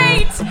doing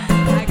great.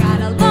 I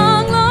got a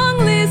long, long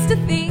list of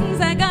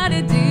things I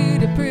gotta do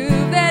to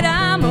prove that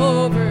I'm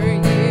over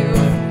you.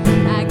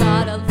 I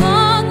got a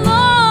long,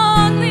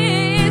 long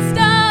list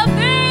of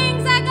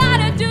things I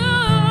gotta do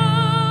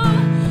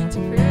to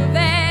prove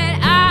that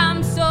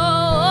I'm so over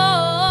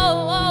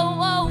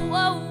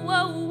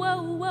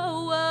you.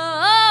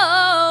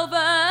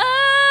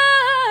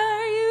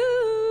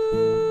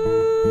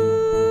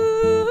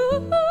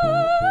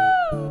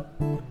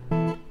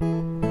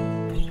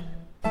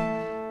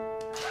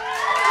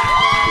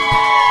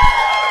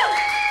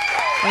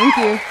 Thank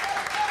you.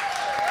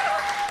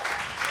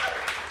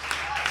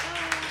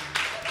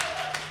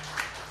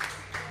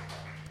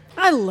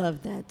 I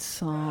love that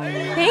song.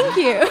 Thank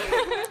you.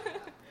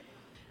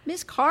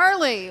 Miss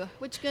Carly,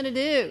 what you gonna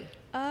do?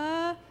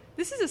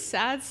 This is a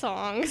sad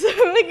song, so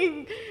I'm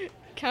like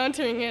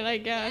countering it, I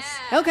guess.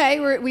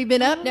 Okay, we've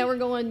been up, now we're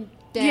going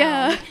down.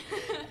 Yeah.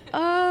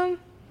 I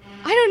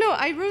don't know.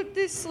 I wrote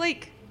this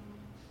like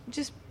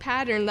just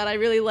pattern that I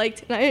really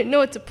liked, and I didn't know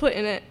what to put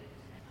in it.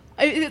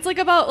 It's like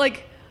about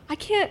like I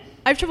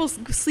have trouble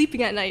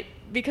sleeping at night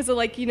because of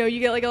like, you know,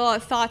 you get like a lot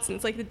of thoughts, and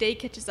it's like the day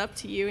catches up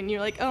to you, and you're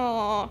like,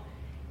 oh,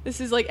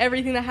 this is like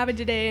everything that happened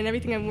today and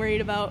everything I'm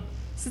worried about.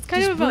 So it's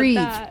kind Just of about breathe.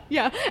 that.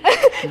 Yeah.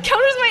 Counters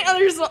my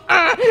other song.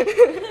 I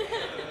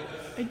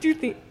do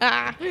think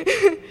But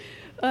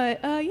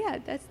yeah,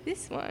 that's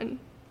this one.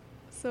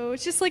 So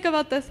it's just like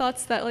about the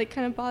thoughts that like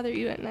kind of bother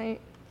you at night.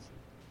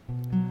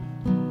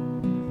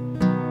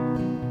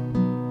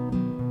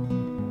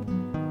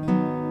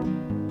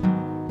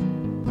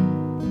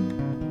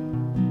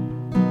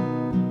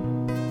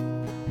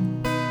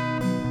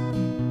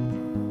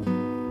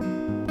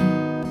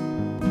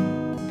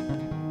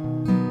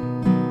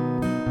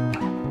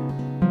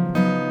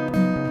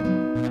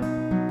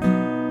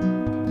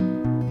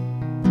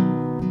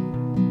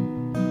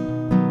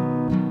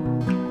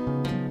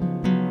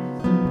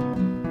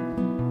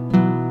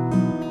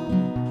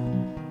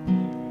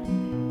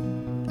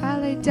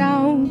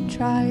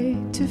 Try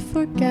to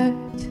forget,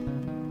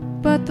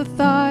 but the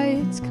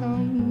thoughts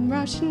come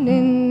rushing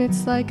in.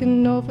 It's like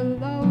an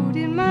overload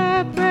in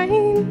my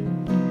brain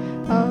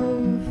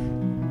of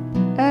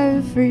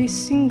every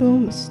single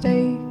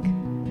mistake.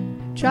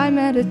 Try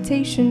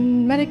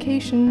meditation,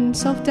 medication,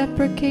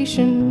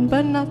 self-deprecation,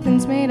 but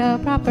nothing's made a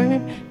proper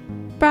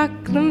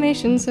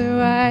proclamation, so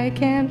I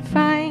can't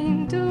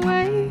find a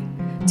way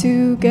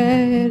to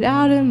get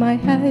out of my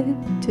head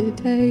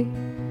today.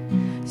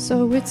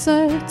 So it's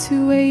a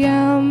 2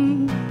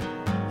 a.m.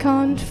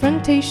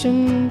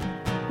 confrontation.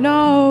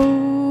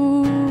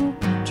 No,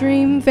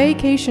 dream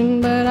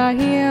vacation, but I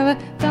have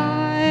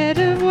thought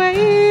of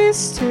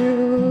ways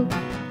to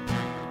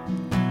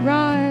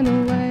run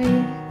away.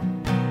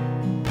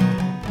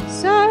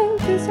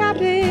 Something's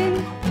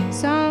happening,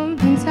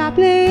 something's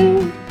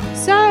happening,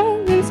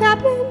 something's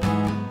happening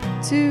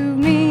to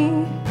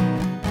me.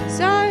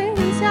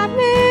 Something's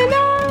happening,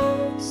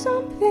 oh,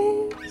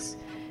 something's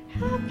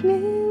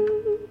happening,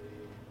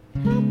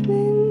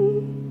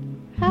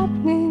 happening,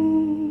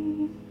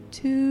 happening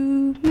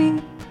to me.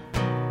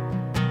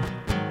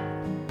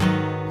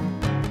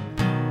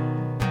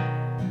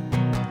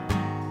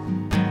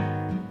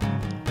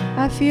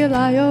 I feel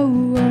I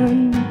owe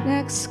an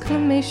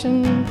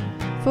exclamation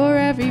for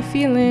every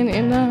feeling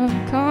in a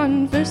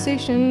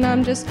conversation.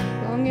 I'm just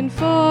longing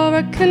for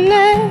a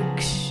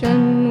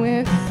connection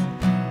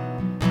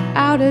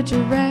without a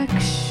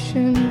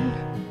direction.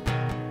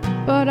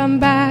 But I'm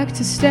back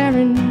to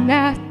staring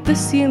at the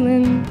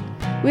ceiling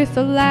with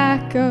a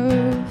lack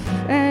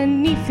of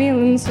any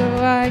feeling, so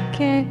I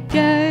can't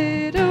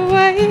get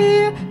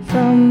away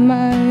from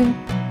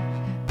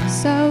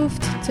myself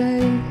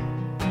today.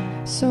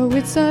 So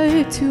it's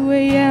a 2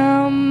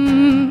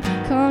 a.m.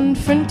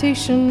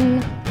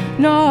 confrontation,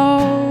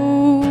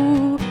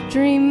 no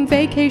dream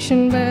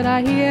vacation, but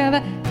I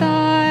have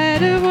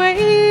thought of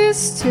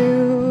ways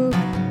to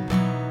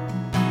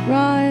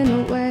run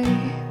away.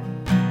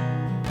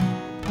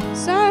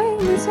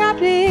 Something's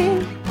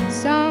happening,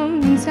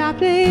 something's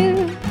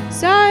happening,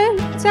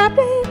 something's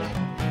happening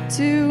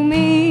to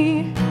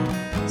me.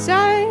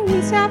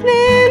 Something's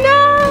happening,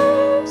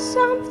 oh,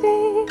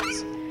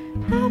 something's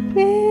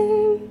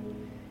happening.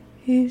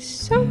 Is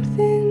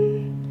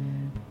something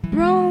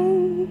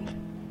wrong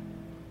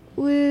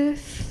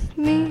with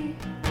me?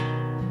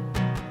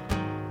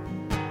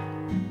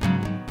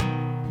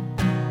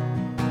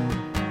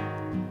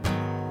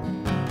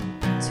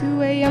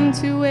 Two a.m.,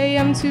 2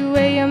 a.m., 2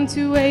 a.m.,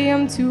 2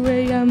 a.m., 2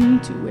 a.m.,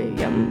 2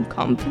 a.m.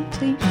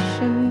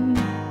 contemplation.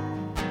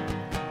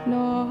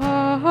 No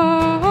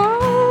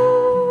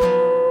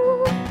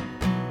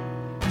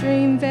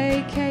dream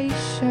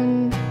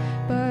vacation,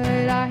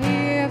 but I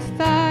have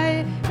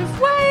thought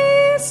of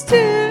ways to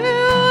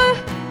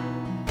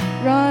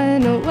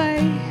run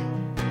away.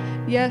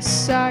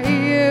 Yes, I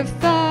have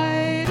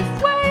thought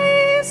of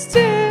ways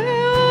to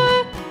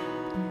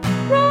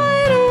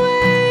run away.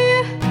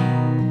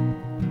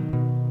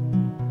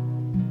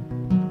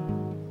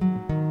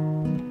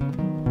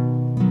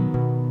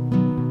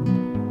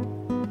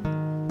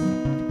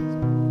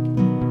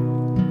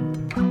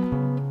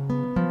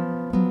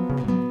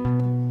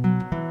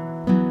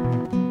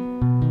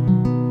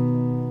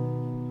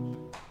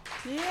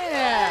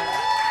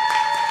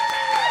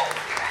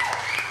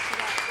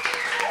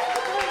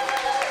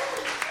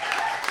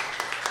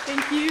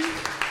 Thank you.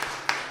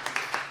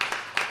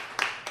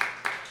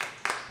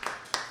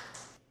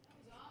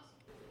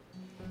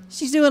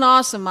 She's doing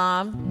awesome,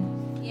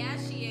 Mom. Yeah,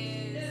 she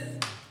is.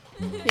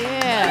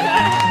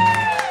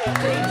 Yeah.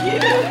 Thank you.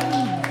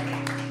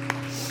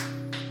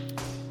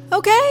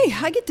 Okay,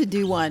 I get to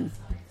do one.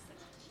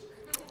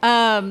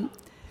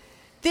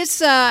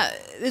 This,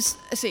 let's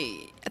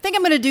see. I think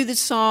I'm going to do this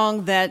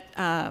song that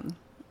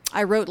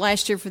I wrote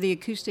last year for the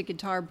Acoustic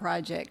Guitar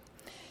Project.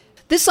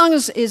 This song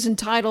is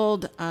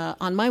entitled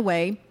On My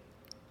Way.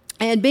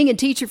 And being a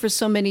teacher for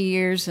so many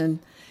years and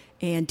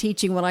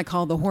teaching what I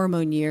call the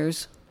hormone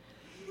years,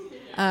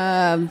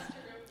 I've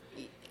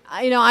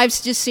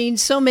just seen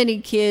so many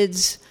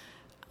kids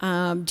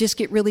just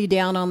get really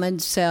down on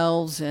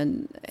themselves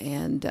and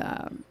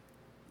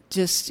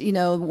just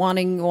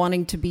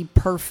wanting to be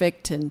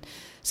perfect, and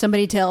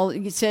somebody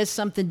says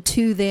something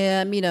to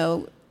them.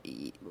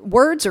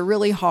 Words are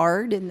really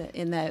hard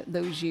in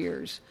those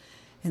years.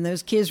 And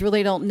those kids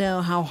really don't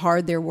know how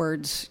hard their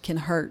words can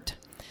hurt.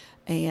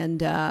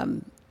 And,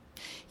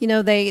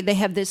 they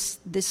have this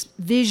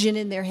vision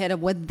in their head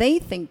of what they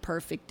think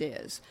perfect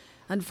is.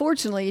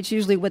 Unfortunately, it's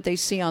usually what they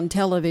see on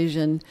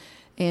television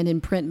and in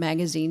print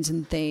magazines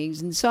and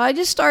things. And so I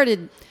just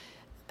started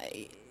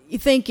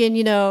thinking,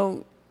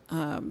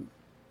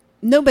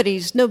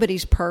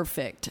 nobody's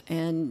perfect.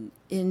 And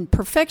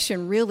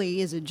perfection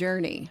really is a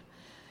journey.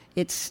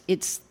 It's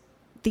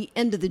the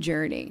end of the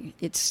journey.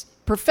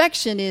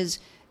 Perfection is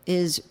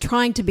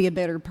trying to be a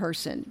better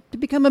person, to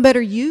become a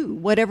better you,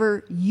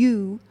 whatever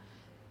you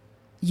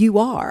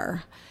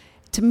are.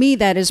 To me,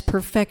 that is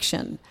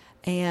perfection.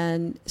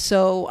 And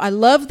so I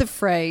love the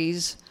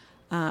phrase.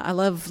 I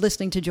love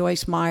listening to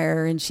Joyce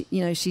Meyer, and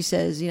she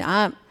says,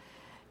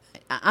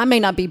 I may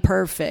not be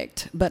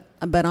perfect, but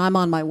I'm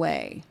on my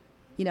way.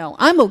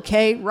 I'm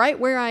okay right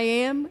where I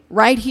am,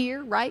 right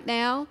here, right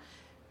now,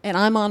 and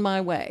I'm on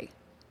my way,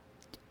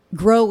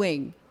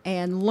 growing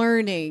and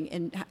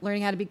learning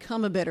how to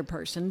become a better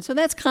person. So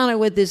that's kind of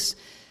what this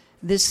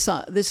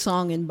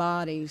song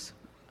embodies.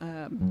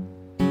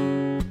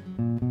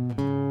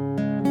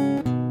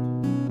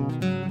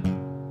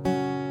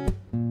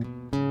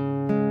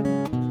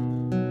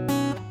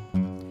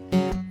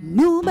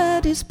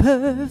 Nobody's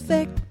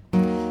perfect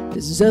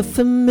is a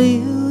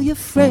familiar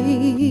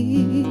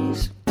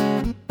phrase.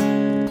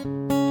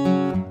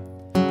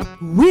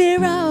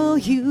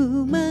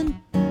 human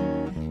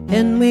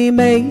and we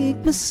make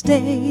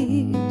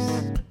mistakes.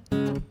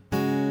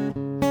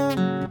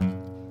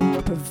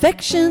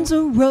 Perfection's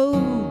a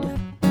road,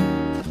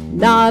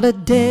 not a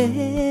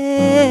destination.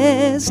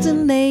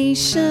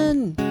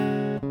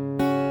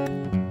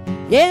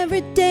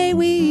 Every day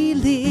we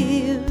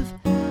live,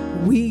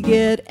 we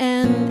get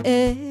an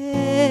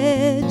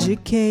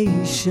education.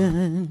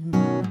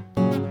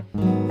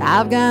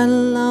 I've got a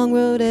long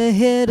road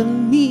ahead of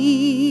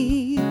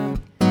me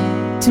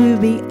to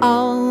be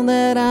all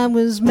that I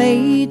was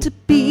made to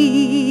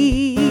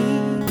be.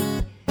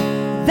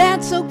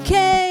 That's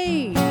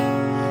okay,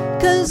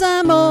 'cause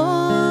I'm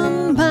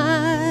on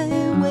my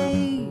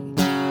way.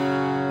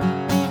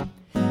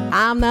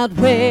 I'm not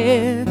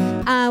where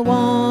I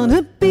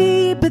wanna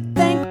be, but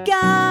thank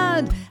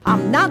God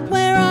I'm not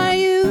where I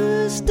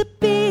used to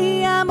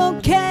be. I'm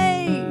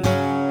okay,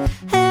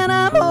 and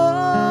I'm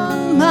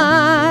on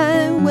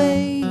my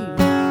way.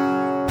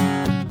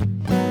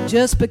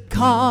 Just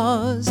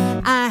because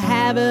I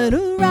haven't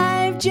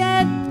arrived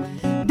yet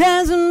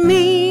doesn't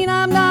mean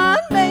I'm not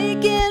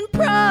making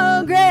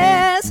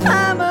progress.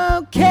 I'm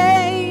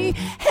okay,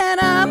 and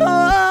I'm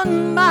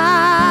on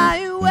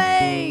my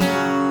way.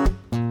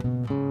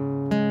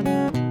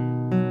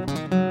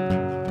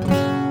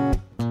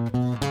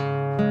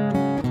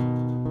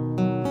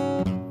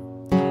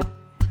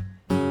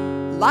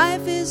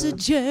 Life is a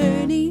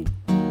journey,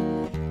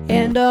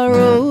 and our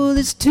role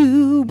is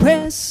to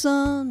press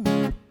on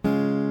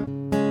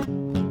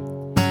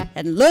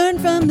and learn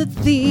from the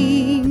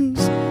things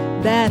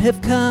that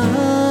have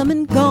come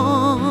and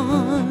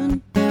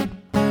gone.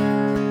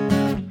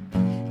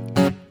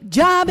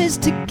 Job is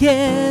to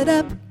get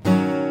up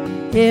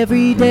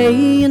every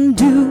day and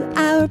do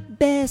our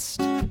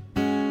best,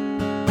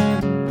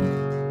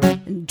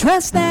 and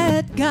trust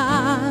that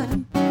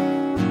God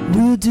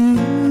will do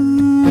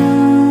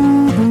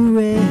the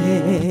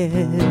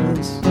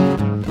rest.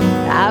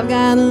 I've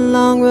got a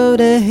long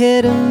road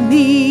ahead of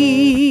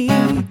me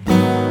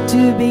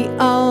to be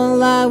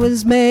all I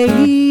was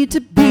made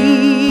to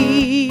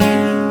be.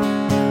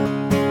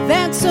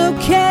 That's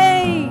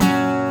okay,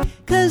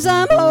 'cause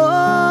I'm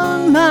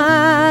on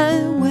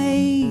my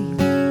way.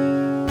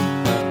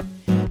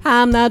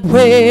 I'm not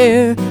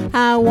where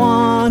I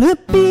wanna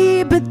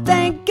be, but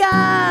thank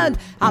God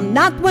I'm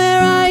not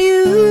where I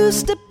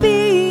used to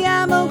be.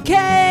 I'm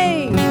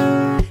okay,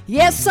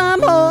 yes,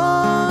 I'm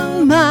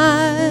on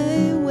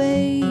my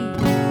way.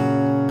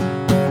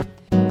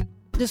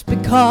 Just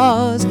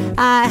because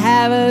I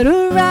haven't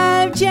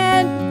arrived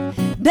yet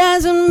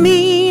doesn't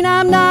mean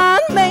I'm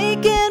not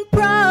making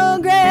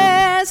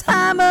progress.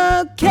 I'm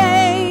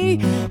okay,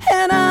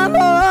 and I'm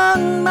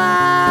on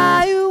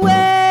my way.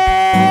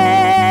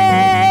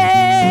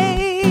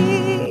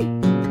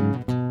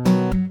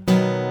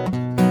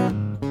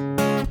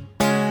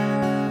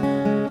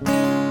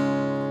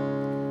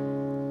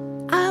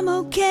 I'm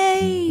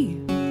okay,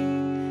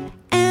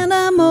 and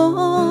I'm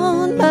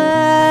on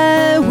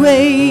my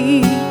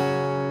way.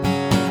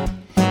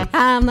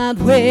 I'm not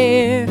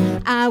where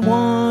I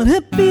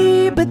wanna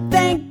be, but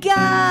thank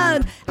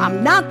God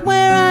I'm not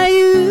where I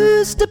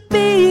used to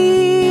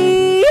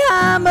be.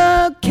 I'm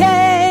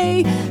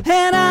okay,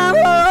 and I'm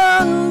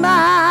on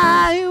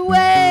my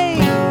way.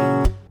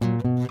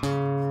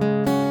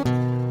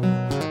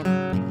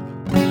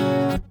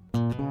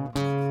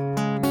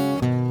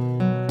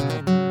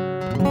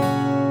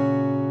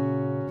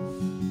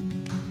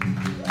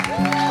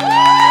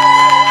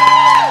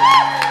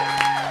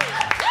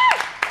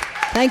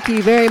 Thank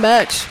you very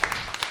much.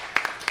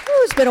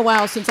 Ooh, it's been a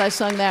while since I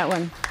sung that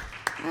one.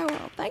 Oh,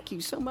 well, thank you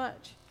so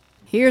much.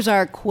 Here's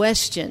our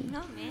question.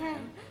 Oh,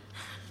 man.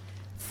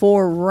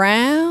 For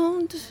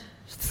round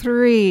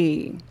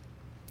 3.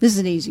 This is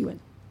an easy one.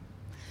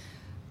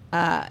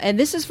 And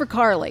this is for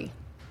Carly.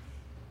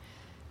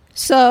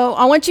 So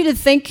I want you to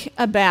think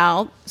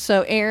about,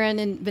 so Aaron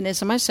and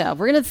Vanessa and myself,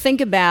 we're going to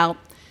think about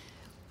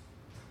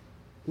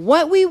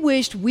what we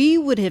wished we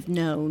would have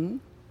known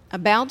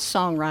about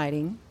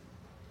songwriting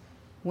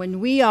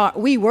when we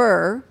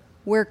were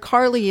where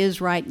Carly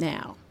is right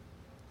now.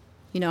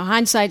 You know,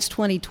 hindsight's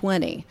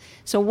 20/20.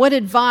 So what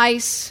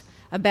advice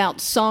about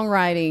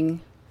songwriting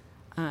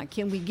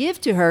can we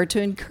give to her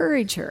to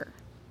encourage her?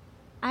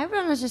 I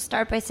want to just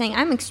start by saying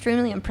I'm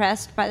extremely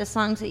impressed by the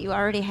songs that you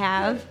already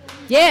have.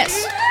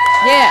 Yes,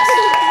 yes.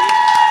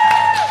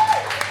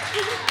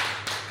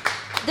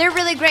 They're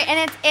really great,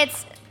 and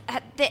it's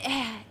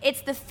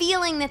the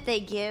feeling that they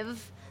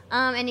give,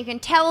 and you can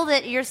tell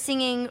that you're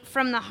singing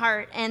from the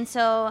heart. And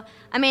so,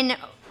 I mean,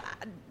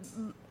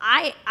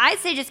 I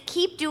say just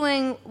keep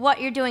doing what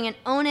you're doing and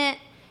own it,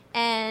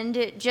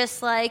 and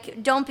just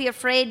like don't be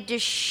afraid to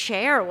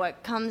share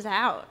what comes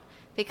out,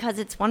 because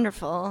it's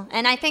wonderful.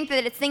 And I think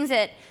that it's things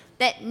that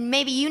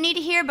maybe you need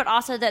to hear, but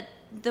also that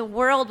the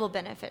world will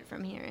benefit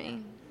from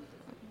hearing.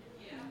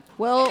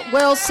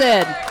 Well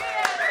said.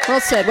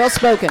 Well said. Well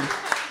spoken.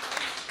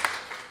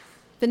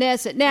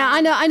 Vanessa. Now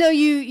I know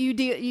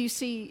you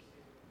see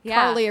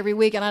Carly every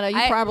week, and I know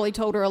you probably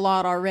told her a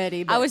lot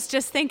already. But I was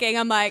just thinking,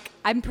 I'm like,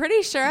 I'm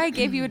pretty sure I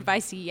gave you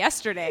advice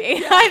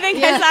yesterday. I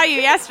think I saw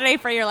you yesterday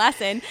for your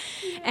lesson.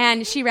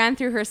 And she ran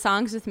through her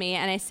songs with me,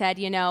 and I said,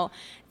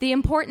 the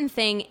important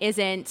thing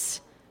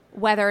isn't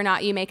whether or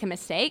not you make a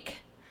mistake.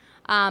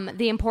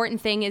 The important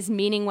thing is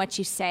meaning what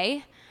you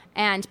say.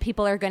 And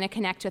people are going to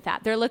connect with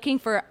that. They're looking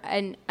for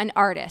an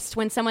artist.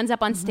 When someone's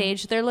up on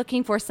stage, they're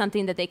looking for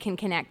something that they can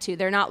connect to.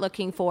 They're not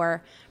looking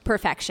for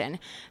perfection.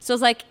 So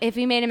it's like, if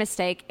you made a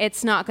mistake,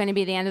 it's not going to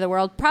be the end of the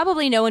world.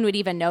 Probably no one would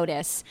even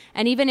notice.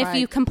 And even if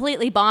you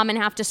completely bomb and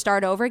have to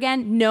start over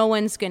again, no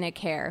one's going to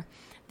care.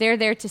 They're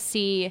there to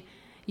see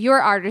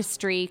your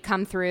artistry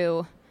come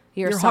through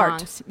your songs.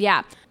 Heart.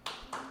 Yeah.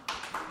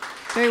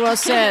 Very well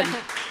said.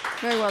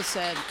 Very well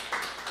said.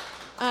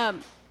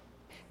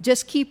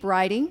 Just keep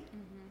writing.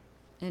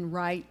 And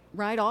write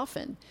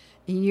often.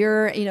 And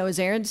you're, as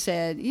Aaron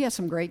said, you have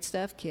some great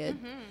stuff, kid.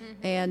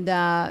 And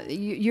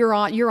you're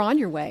on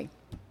your way.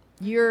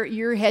 You're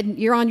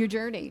on your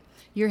journey.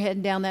 You're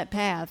heading down that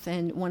path.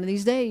 And one of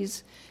these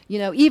days,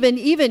 even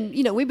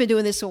we've been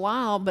doing this a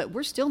while, but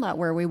we're still not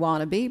where we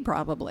want to be.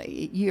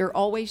 Probably you're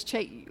always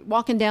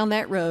walking down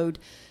that road,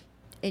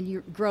 and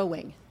you're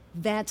growing.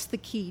 That's the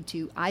key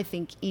to, I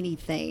think,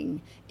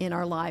 anything in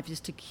our life, is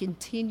to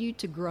continue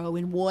to grow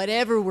in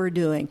whatever we're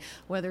doing,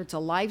 whether it's a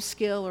life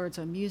skill or it's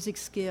a music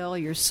skill,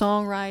 your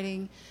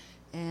songwriting,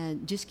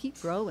 and just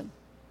keep growing.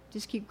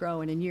 Just keep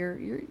growing, and you're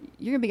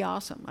gonna be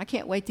awesome. I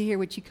can't wait to hear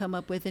what you come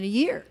up with in a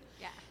year.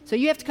 Yeah. So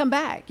you have to come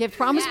back. You have to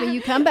promise me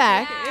you come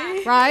back,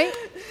 right?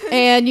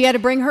 And you got to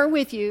bring her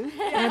with you.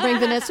 And bring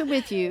Vanessa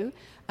with you,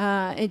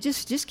 and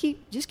just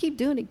keep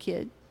doing it,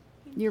 kid.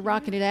 You're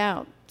rocking it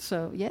out.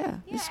 So,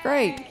 it's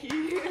great.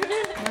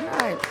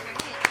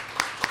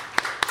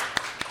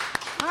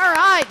 All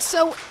right.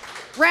 So,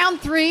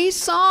 round 3,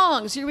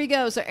 songs. Here we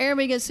go. So, Erin, what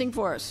are you going to sing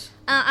for us?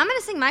 I'm going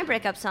to sing my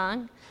breakup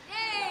song.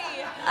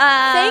 Hey!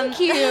 Thank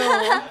you.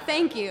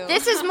 Thank you.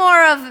 This is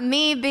more of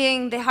me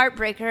being the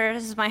heartbreaker.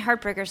 This is my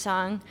heartbreaker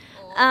song.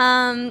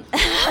 And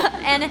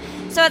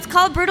so it's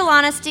called Brutal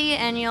Honesty,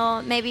 and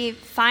you'll maybe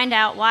find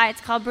out why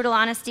it's called Brutal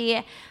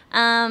Honesty.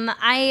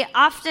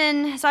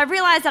 I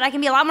realized that I can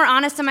be a lot more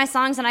honest in my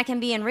songs than I can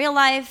be in real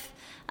life,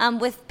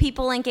 with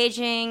people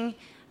engaging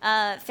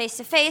face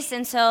to face.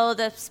 And so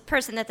the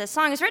person that this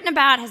song is written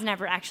about has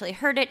never actually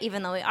heard it,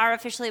 even though we are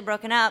officially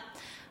broken up.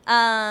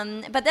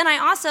 But then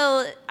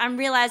I'm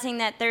realizing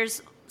that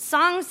there's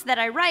songs that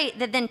I write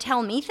that then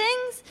tell me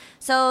things.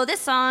 So this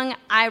song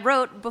I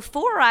wrote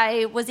before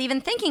I was even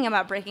thinking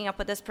about breaking up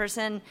with this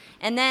person,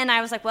 and then I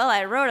was like, well,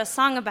 I wrote a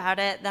song about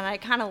it that I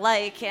kind of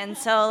like, and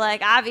so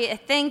I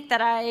think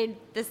that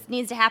this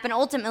needs to happen.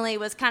 Ultimately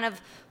was kind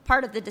of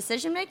part of the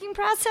decision-making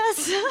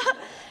process.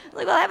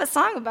 Well, I have a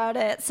song about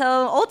it,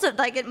 so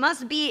it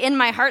must be in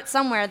my heart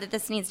somewhere that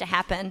this needs to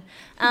happen.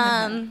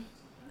 Here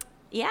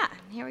we go.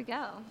 Here we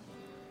go.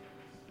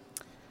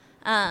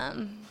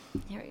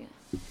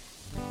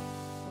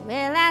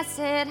 Well, I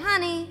said,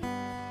 honey,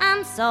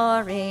 I'm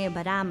sorry,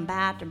 but I'm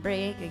about to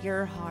break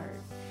your heart.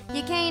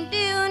 You can't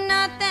do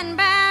nothing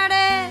about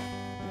it,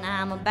 and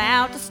I'm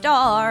about to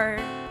start.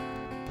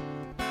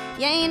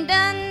 You ain't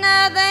done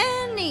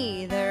nothing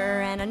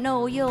either, and I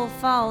know you'll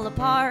fall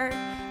apart.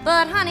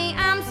 But honey,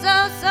 I'm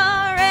so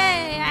sorry,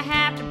 I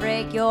have to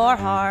break your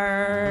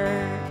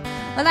heart.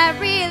 Well, I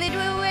really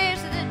do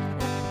wish that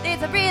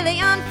it's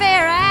really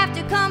unfair. I have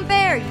to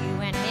compare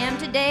you and him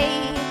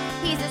today.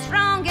 He's the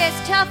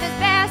strongest, toughest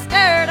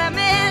bastard I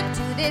met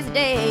to this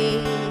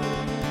day.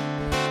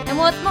 And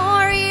what's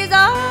more, he's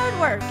hard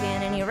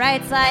working and he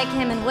writes like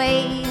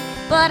Hemingway.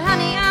 But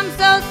honey, I'm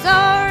so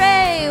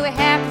sorry, we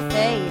have to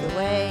fade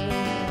away.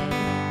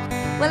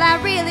 Well, I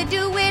really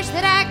do wish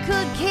that I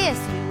could kiss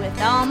you with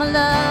all my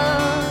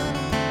love.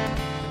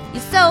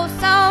 You're so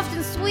soft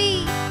and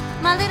sweet,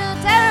 my little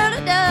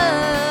turtle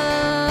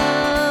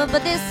dove.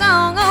 But this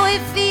song,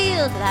 it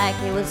feels like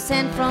it was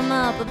sent from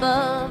up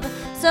above.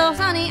 So,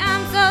 honey,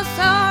 I'm so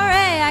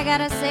sorry, I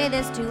gotta say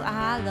this to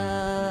our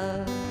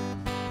love.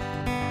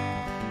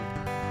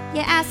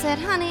 Yeah, I said,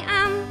 honey,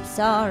 I'm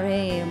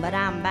sorry, but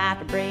I'm about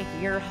to break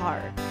your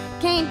heart.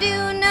 Can't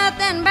do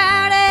nothing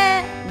about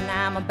it, and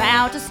I'm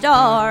about to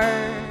start.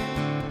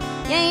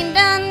 You ain't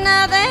done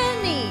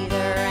nothing either,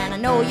 and I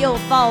know you'll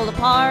fall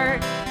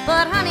apart.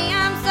 But, honey,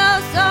 I'm so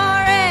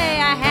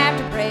sorry, I have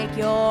to break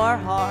your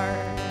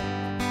heart.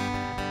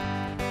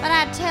 But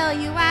I tell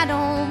you, I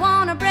don't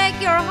wanna break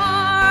your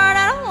heart.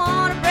 I don't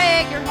wanna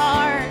break your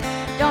heart.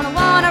 Don't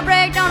wanna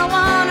break, don't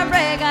wanna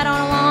break. I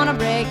don't wanna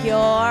break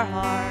your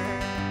heart.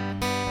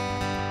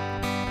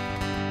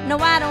 No,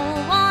 I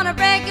don't wanna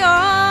break your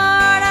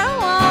heart. I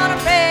don't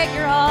wanna break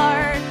your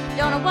heart.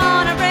 Don't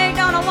wanna break,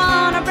 don't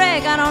wanna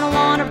break. I don't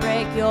wanna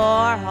break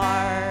your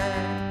heart.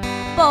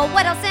 But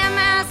what else am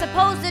I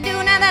supposed to do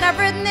now that I've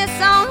written this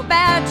song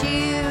about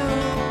you?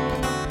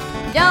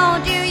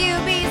 Don't you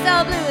be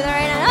so blue, there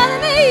ain't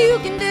nothing that you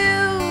can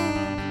do.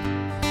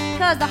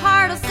 Cause the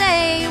heart will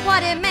say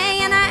what it may,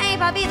 and I ain't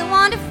gonna be the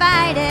one to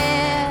fight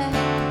it.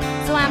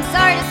 So I'm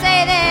sorry to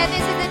say that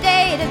this is the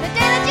day that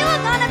you are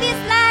gonna be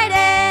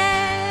slighted.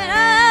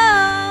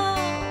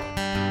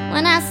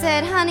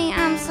 said, honey,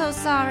 I'm so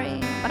sorry,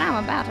 but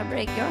I'm about to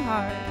break your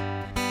heart.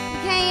 You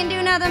can't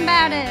do nothing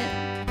about it,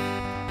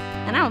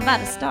 and I'm about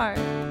to start.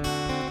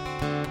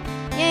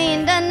 You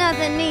ain't done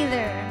nothing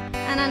neither,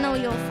 and I know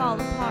you'll fall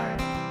apart.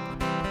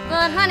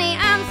 But honey,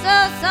 I'm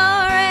so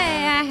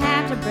sorry, I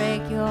have to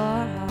break your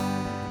heart.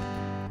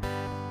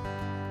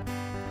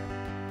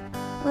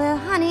 Well,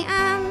 honey,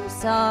 I'm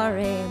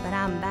sorry, but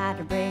I'm about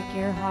to break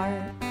your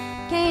heart.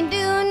 Can't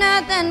do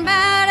nothing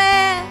about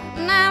it,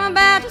 and I'm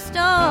about to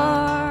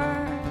start.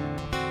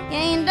 You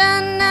ain't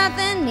done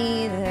nothing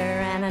neither,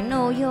 and I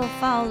know you'll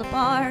fall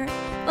apart.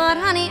 But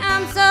honey,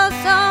 I'm so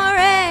sorry,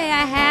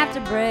 I have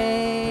to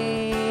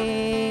break.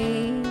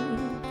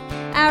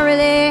 I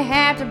really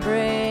have to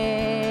break.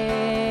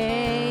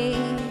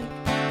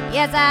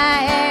 Yes,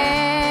 I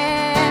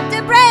have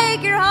to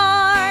break your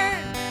heart.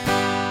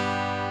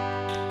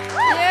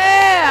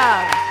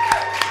 Yeah.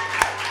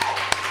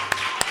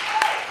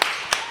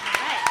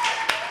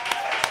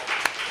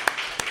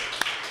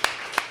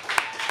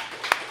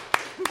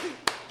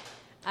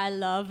 I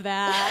love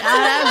that.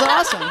 That was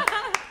awesome.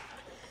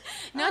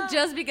 Not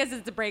just because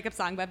it's a breakup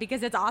song, but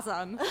because it's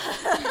awesome.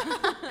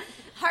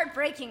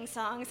 Heartbreaking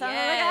song. So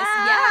Yes,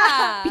 I'm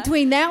like, yeah.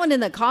 Between that one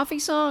and the coffee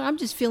song, I'm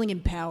just feeling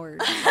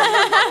empowered.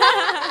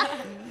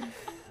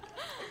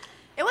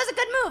 It was a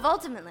good move,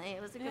 ultimately.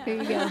 It was a good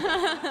Here you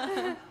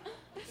go.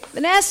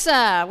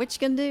 Vanessa, what you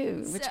gonna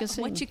do? What you gonna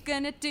sing? What you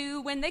gonna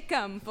do when they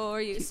come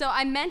for you? So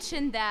I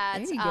mentioned that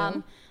There you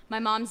go. my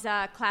mom's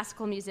a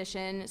classical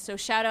musician, so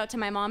shout out to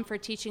my mom for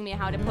teaching me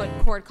how to put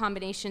chord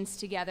combinations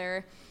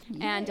together.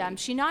 And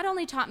she not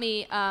only taught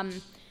me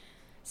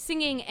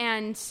singing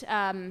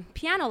and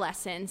piano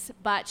lessons,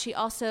 but she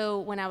also,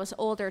 when I was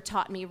older,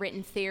 taught me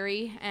written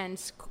theory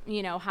and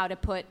how to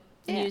put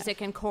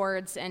music and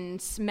chords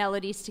and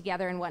melodies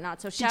together and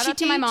whatnot. So shout out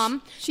to my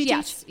mom. She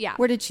yes, teach? yeah.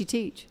 Where did she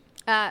teach?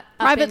 Up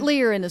Privately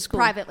in- or in the school?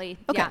 Privately,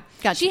 Okay, yeah.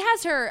 gotcha. She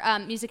has her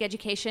music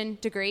education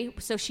degree,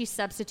 so she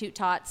substitute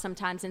taught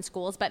sometimes in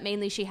schools, but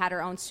mainly she had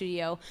her own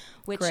studio,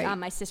 which Great.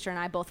 my sister and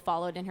I both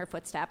followed in her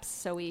footsteps,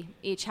 so we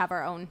each have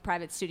our own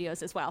private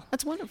studios as well.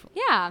 That's wonderful.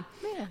 Yeah.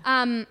 Yeah.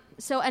 And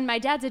my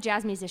dad's a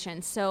jazz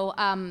musician, so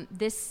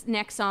this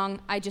next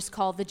song I just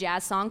call the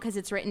jazz song because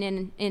it's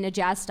written in a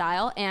jazz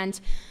style, and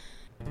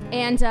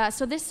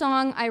so this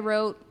song I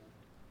wrote,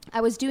 I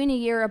was doing a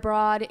year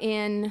abroad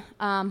in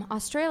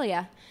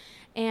Australia,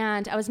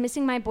 and I was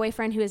missing my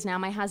boyfriend, who is now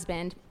my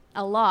husband,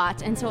 a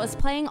lot. And so I was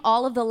playing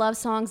all of the love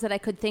songs that I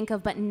could think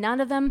of, but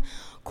none of them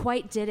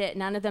quite did it.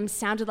 None of them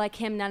sounded like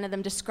him. None of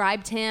them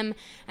described him.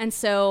 And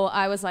so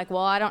I was like,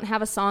 well, I don't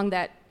have a song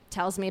that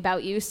tells me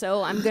about you,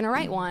 so I'm going to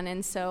write one.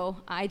 And so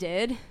I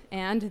did.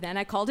 And then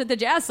I called it the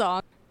jazz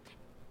song.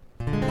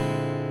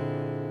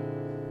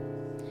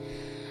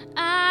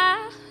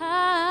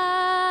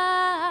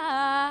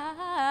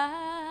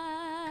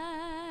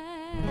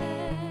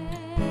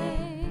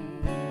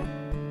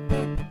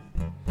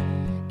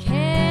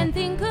 Can't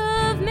think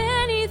of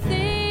many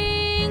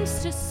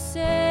things to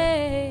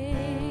say.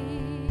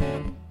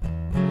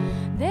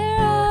 There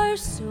are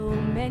so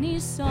many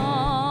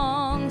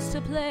songs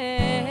to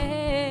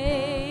play,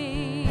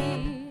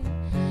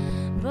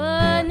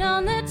 but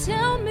none that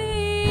tell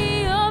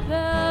me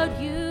about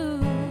you.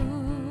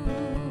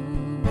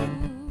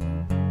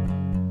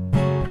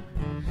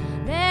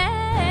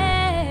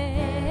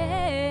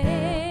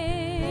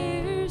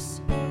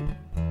 There's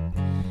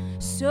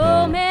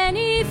so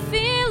many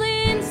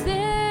feelings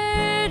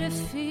there to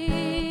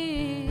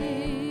feel,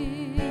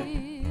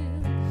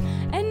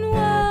 and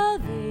while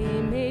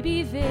they may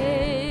be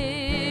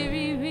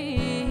very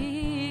real,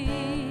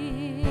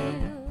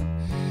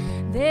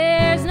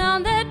 there's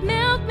none that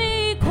melt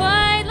me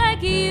quite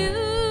like you.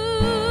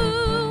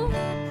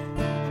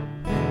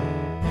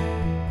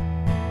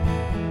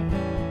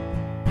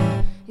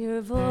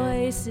 Your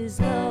voice is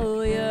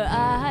low, your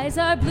eyes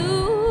are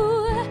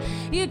blue,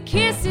 your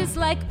kiss is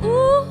like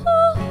ooh,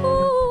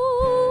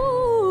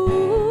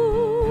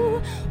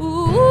 ooh,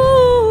 ooh.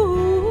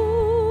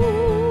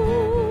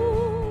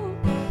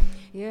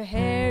 Your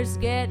hair's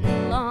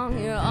getting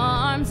long, your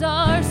arms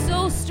are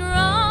so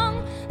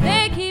strong,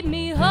 they keep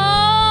me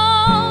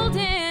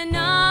holding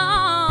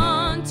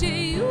on to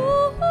you.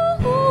 Oh,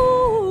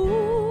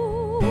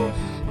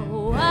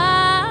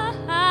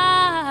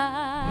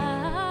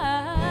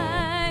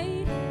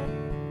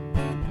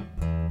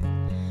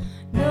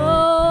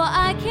 no,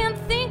 I can't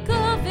think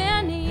of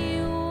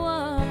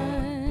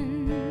anyone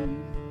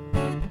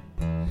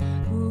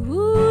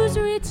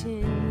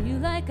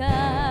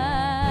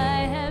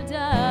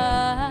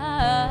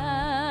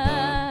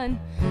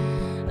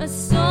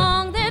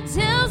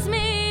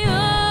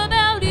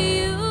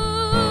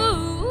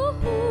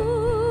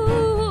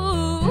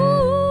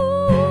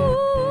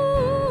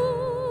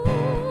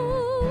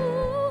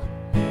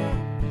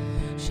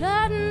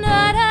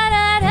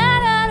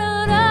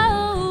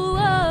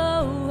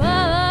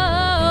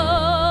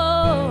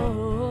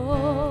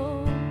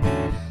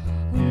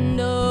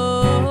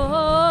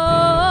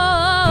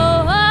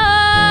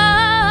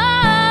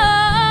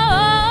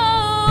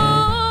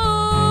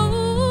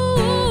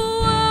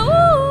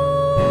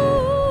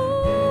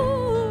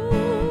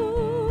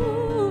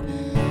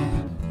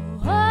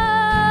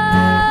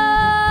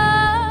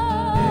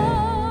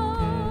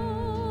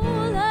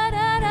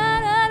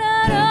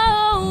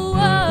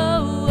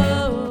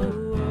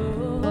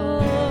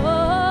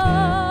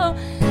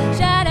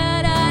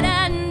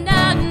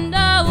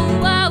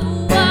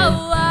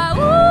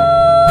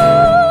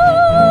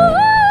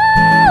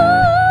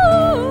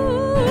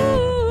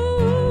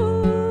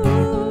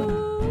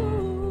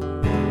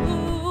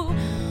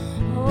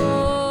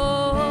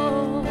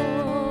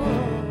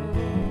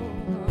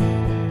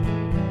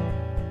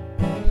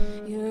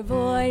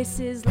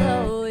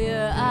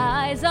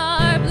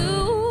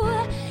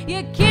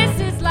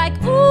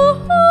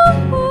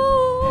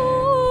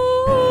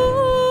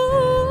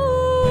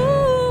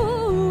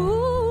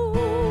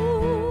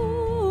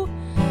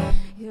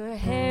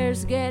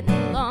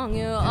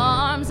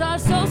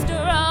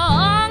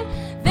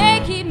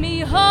keep me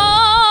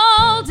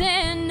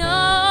holding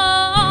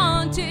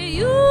on to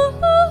you.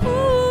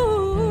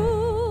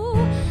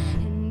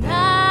 And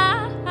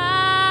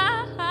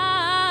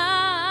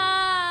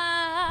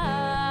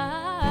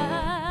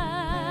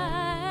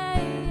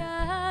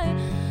I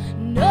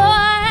know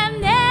I have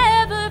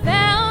never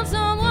found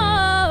someone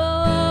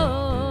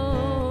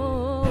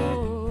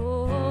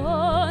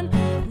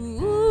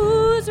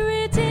who's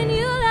written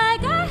you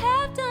like I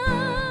have done.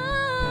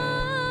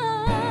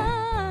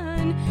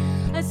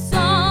 A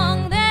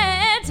song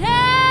that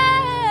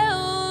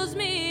tells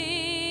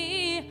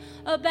me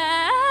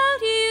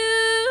about you.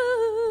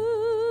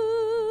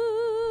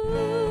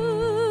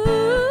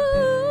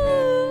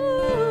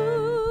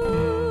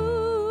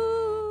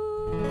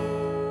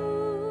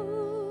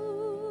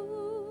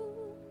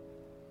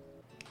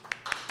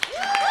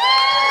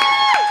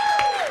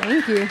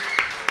 Thank you.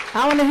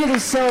 I want to hear the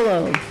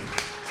solo.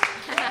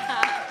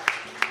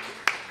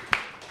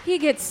 He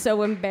gets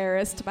so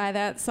embarrassed by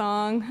that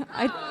song. He's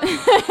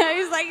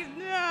like,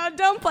 no,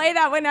 don't play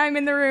that when I'm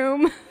in the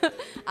room.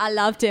 I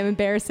love to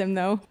embarrass him,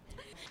 though.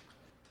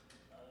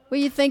 What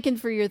are you thinking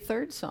for your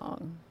third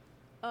song?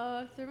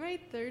 For my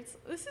third,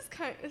 this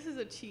is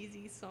a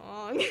cheesy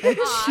song. A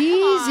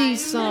cheesy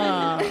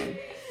song.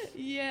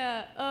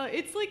 Yeah,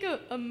 it's like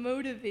a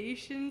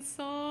motivation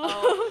song.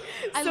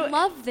 I So-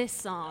 love this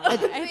song.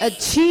 A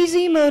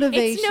cheesy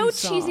motivation It's no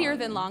song. cheesier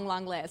than Long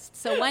Long List.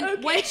 So one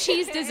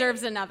cheese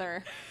deserves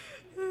another.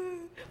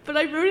 But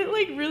I wrote it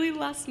like really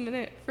last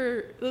minute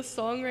for the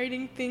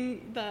songwriting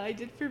thing that I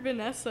did for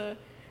Vanessa.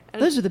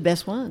 And Those are the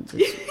best ones.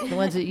 It's the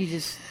ones that you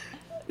just...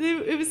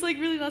 it was like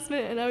really last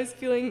minute, and I was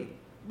feeling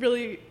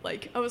really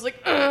like I was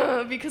like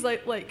 "Ugh," because I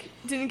like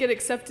didn't get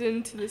accepted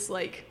into this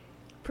like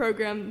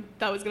program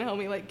that was gonna help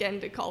me like get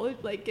into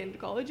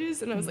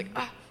colleges, and I was like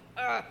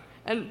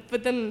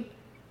but then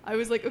I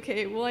was like,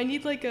 okay, well I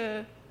need like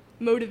a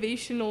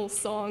motivational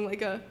song,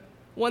 like a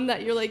one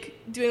that you're like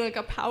doing like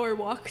a power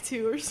walk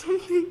to or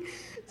something.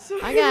 So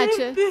I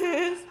gotcha.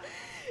 this.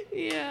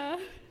 Yeah,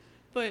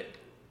 but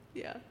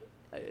yeah.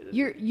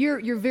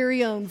 Your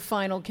very own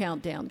Final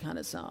Countdown kind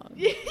of song.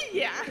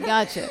 Yeah.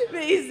 Gotcha.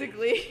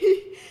 Basically.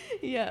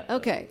 Yeah.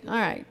 Okay, all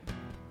right.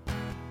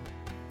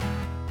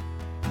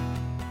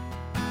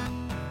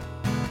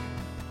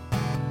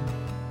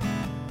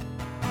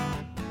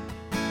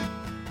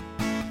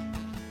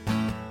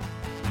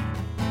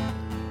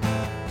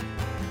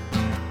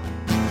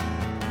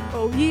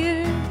 Oh,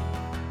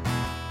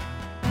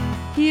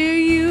 here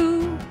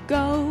you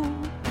go.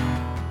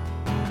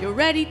 You're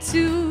ready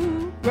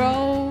to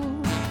roll.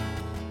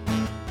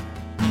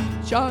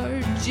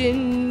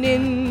 Charging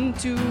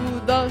into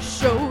the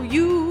show.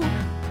 You're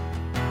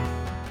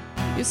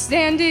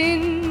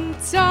standing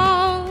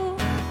tall.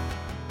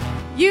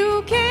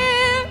 You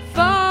can't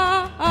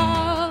fall.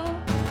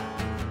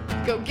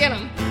 Go get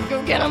 'em,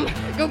 go get 'em,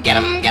 go get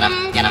 'em, get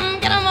 'em, get 'em,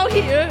 get 'em. Oh,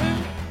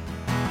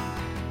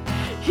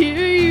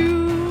 here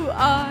you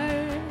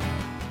are,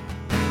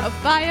 a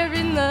fire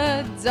in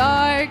the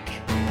dark,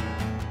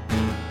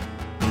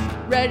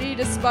 ready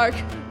to spark,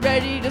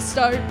 ready to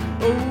start.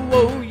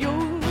 Oh,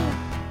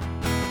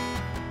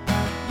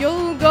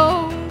 you'll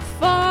go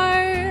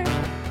far,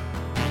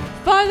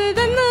 farther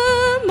than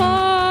the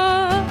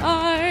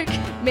mark.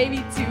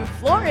 Maybe to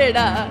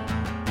Florida,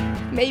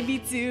 maybe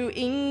to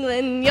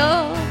England.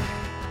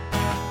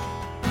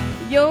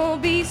 You'll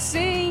be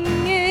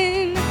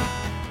singing,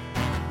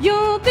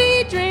 you'll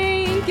be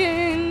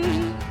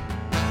drinking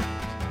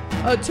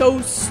a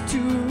toast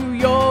to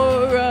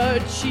your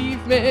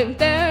achievement.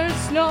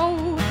 There's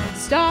no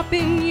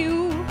stopping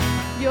you.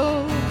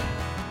 You'll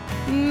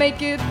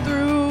make it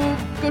through.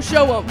 Go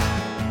show 'em.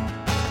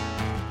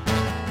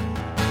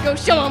 Go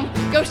show 'em.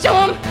 Go show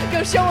 'em.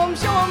 Go show 'em.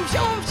 Show 'em.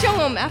 Show 'em. Show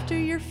 'em. After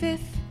your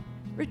 5th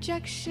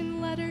rejection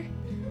letter,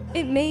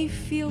 it may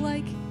feel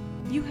like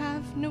you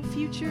have no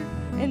future,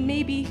 and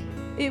maybe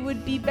it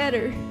would be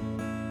better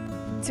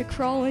to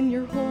crawl in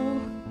your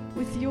hole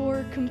with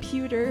your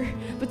computer.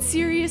 But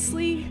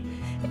seriously,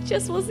 it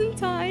just wasn't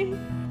time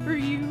for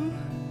you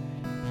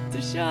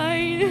to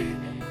shine.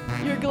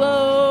 You're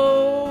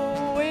glowing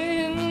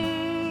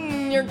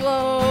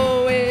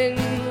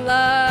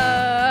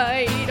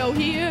light. Oh,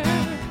 here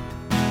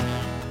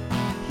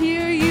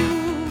you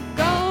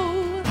go.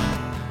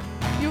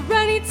 You're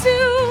ready to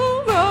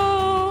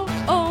roll,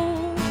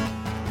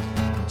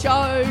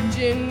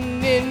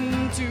 charging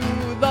into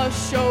the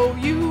show.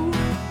 You're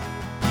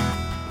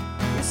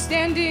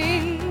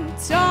standing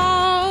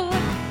tall.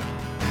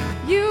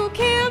 You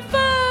can't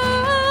fall.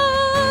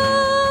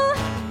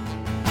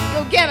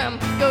 Go get 'em,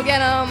 go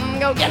get 'em,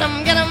 go get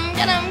 'em, get 'em,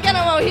 get 'em, get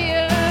 'em. Oh,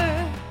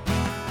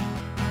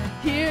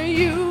 here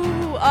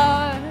you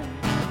are,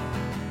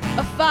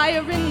 a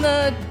fire in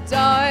the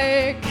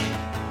dark,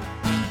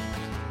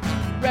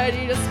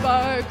 ready to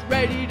spark,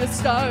 ready to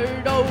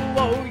start.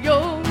 Oh,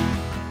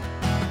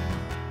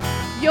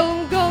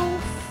 you'll go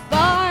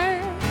far,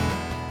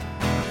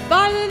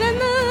 farther than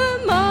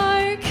the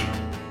mark,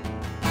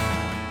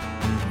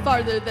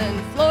 farther than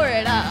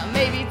Florida,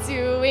 maybe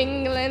to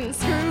England.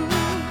 Screw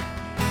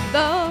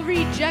the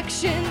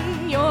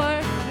rejection,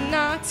 you're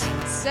not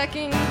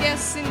second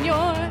guessing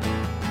your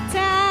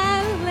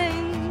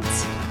talent.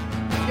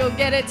 You'll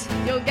get it,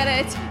 you'll get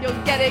it,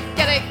 you'll get it,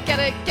 get it, get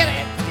it, get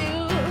it.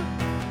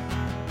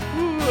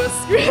 Ooh,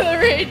 screw the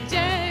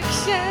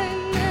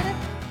rejection.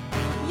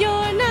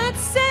 You're not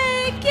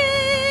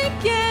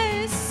second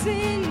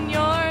guessing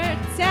your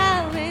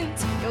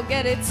talent. You'll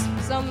get it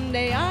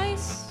someday, I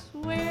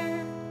swear.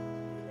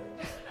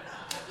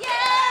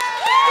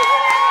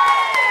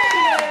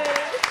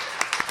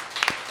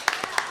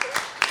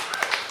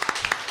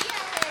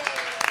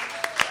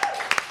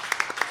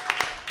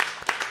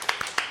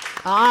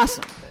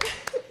 Awesome.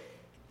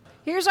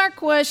 Here's our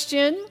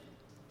question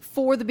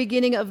for the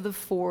beginning of the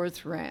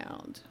fourth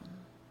round.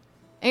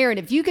 Aaron,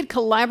 if you could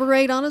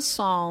collaborate on a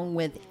song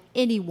with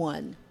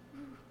anyone,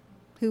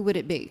 who would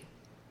it be?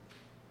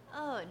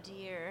 Oh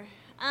dear.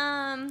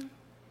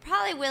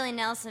 Probably Willie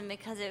Nelson,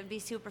 because it would be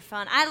super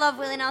fun. I love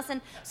Willie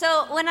Nelson.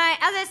 So when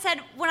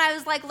I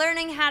was like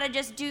learning how to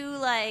just do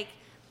like,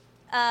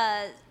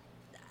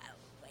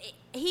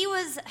 he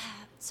was.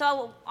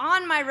 So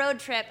on my road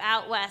trip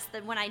out west,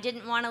 that when I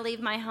didn't want to leave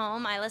my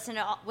home, I listened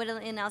to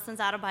Willie Nelson's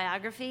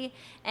autobiography,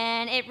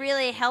 and it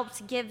really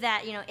helped give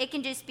that, it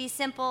can just be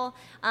simple.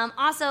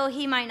 Also,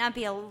 he might not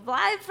be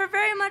alive for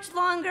very much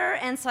longer,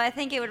 and so I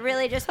think it would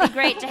really just be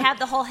great to have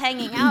the whole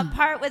hanging out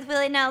part with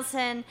Willie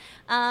Nelson.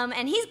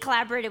 And he's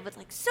collaborated with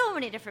like so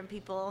many different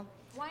people.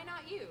 Why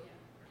not you?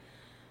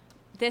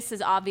 This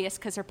is obvious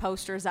because her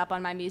poster is up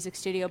on my music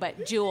studio,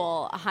 but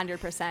Jewel,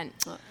 100%.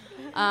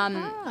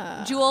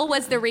 Jewel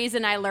was the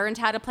reason I learned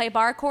how to play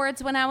bar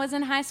chords when I was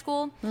in high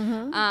school.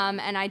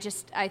 And I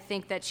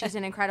think that she's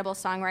an incredible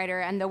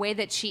songwriter, and the way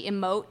that she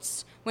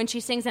emotes when she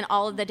sings in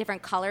all of the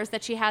different colors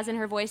that she has in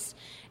her voice,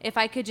 if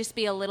I could just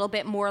be a little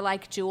bit more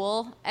like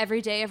Jewel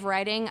every day of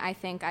writing, I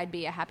think I'd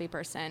be a happy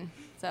person.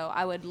 So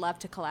I would love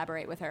to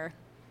collaborate with her.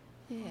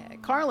 Yeah,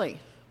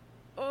 Carly.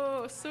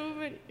 Oh, so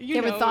many. You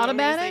ever thought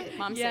about it?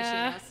 Mom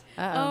says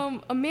she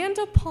knows.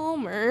 Amanda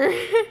Palmer.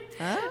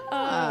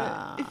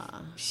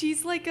 Ah.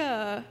 She's like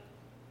a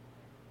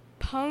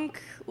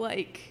punk,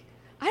 like,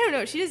 I don't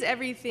know. She does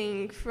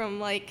everything from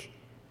like,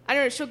 I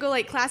don't know. She'll go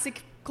like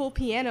classical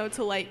piano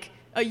to like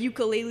a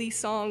ukulele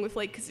song with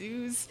like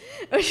kazoos.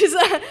 Which is,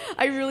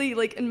 I really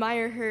like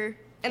admire her.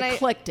 And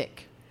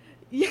Eclectic.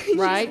 Right?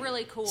 Right? She's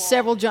really cool.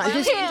 Several She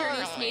just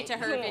introduced me to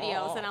her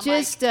videos, and I'm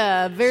just like,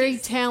 a very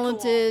she's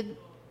talented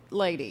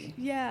lady.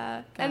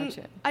 Yeah.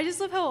 Gotcha. And I just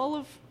love how all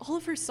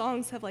of her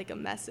songs have like a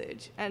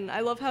message, and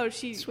I love how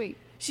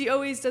she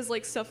always does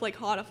like stuff like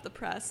hot off the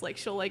press. Like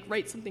she'll like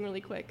write something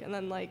really quick and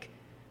then like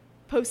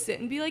post it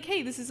and be like,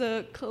 hey, this is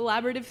a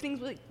collaborative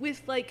thing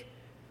with like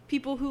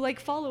people who like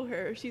follow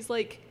her. She's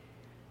like,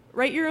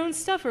 write your own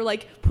stuff, or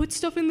like put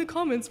stuff in the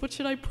comments. What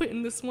should I put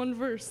in this one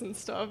verse and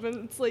stuff?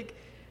 And it's like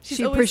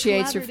she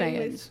appreciates her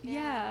fans.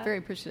 Yeah. Very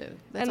appreciative.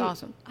 That's and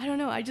awesome. I don't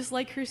know. I just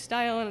like her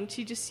style, and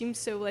she just seems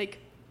so like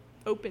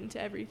open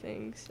to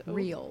everything. So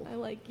real. I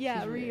like,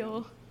 She's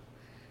real.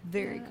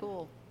 Very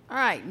cool. All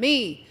right,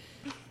 me,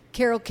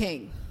 Carole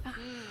King.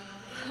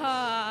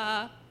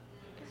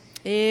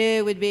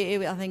 It would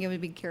be. I think it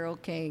would be Carole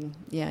King.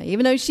 Yeah,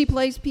 even though she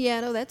plays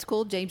piano, that's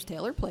cool. James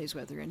Taylor plays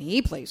with her, and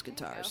he plays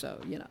guitar, so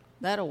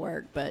that'll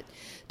work. But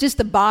just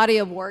the body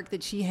of work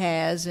that she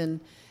has, and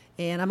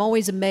I'm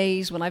always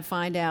amazed when I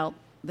find out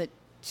that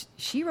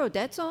she wrote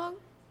that song.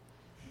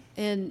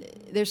 And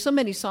there's so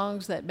many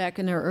songs that back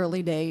in her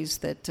early days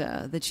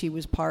that she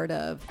was part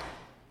of.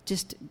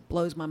 Just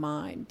blows my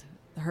mind,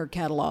 her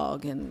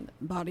catalog and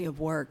body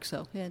of work.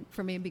 So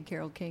for me, it'd be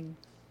Carole King.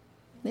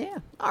 Yeah.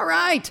 All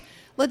right.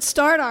 Let's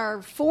start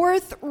our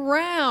fourth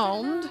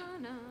round.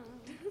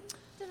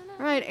 All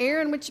right,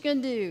 Aaron, what you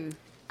gonna do?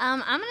 I'm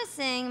gonna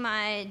sing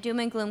my doom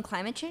and gloom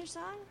climate change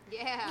song.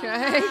 yeah.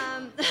 Okay.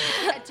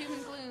 Doom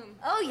and gloom.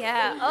 Oh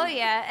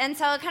yeah. And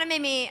so it kind of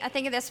made me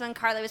think of this when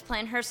Carly was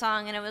playing her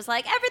song, and it was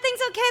like, everything's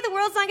okay, the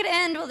world's not gonna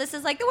end. Well, this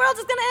is like, the world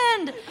is gonna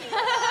end.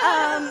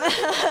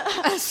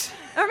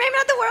 Or maybe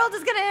not the world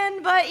is gonna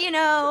end,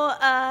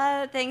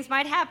 but things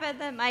might happen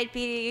that might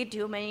be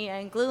doomy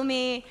and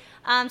gloomy.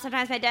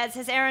 Sometimes my dad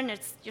says, Aaron,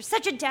 you're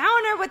such a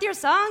downer with your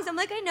songs. I'm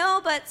like, I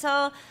know, but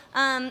so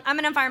I'm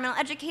an environmental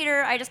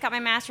educator. I just got my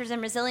master's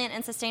in resilient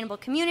and sustainable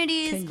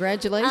communities.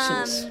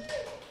 Congratulations.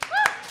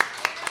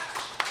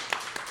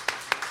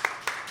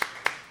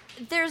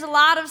 There's a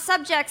lot of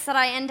subjects that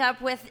I end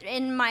up with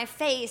in my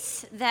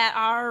face that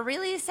are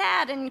really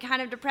sad and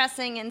kind of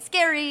depressing and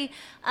scary,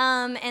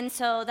 and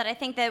so that I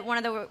think that one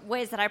of the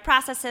ways that I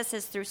process this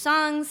is through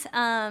songs.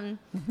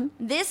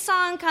 This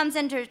song comes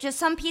into just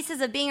some pieces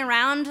of being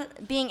around,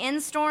 being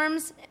in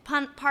storms,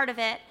 part of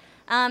it,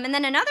 and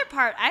then another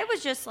part, I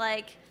was just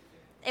like,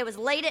 it was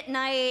late at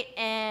night,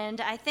 and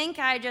I think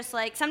I just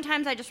like,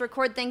 sometimes I just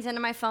record things into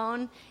my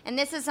phone, and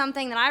this is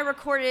something that I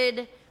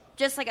recorded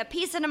just like a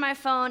piece into my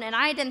phone, and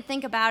I didn't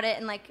think about it,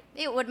 and like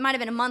might have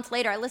been a month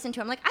later I listened to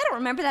it. I'm like, I don't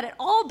remember that at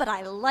all, but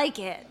I like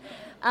it.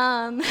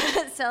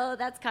 So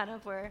that's kind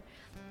of where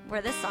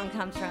this song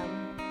comes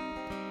from.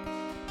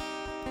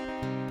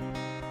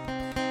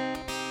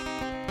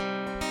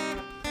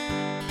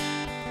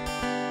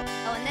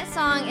 And this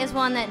song is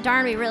one that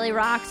Darby really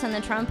rocks on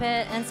the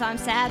trumpet, and so I'm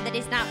sad that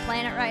he's not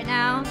playing it right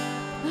now.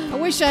 I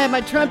wish I had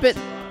my trumpet.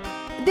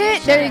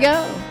 There you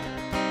go.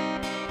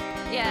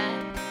 Yeah.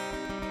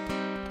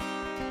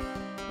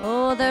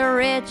 Oh, the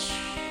rich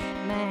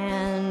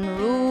man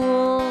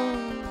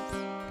rules.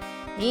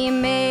 He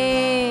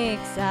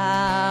makes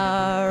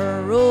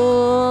our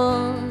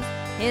rules.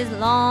 His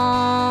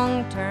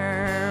long-term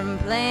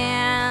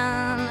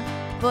plan.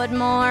 Put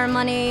more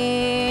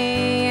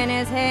money in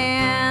his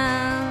hand.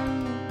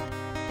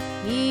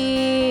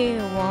 He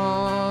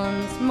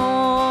wants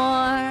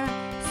more,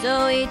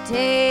 so he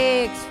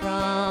takes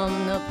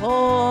from the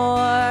poor.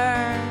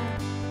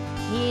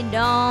 He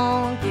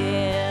don't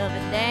give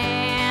a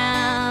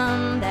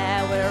damn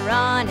that we're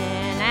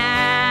running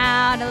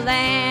out of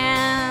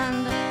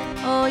land.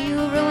 Oh, you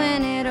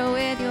ruin it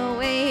with your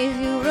ways.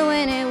 You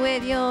ruin it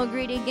with your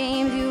greedy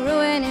games. You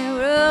ruin it,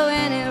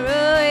 ruin it,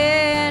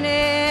 ruin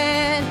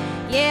it.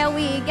 Yeah,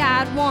 we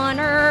got one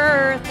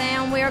earth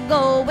and we're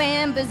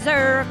going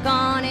berserk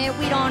on it.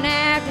 We don't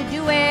have to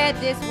do it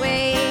this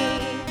way.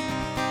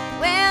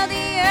 Well,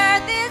 the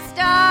earth is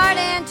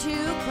starting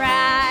to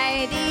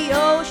cry. The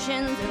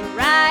oceans are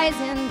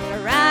rising,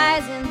 they're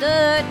rising,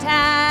 the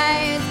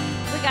tides.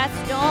 We got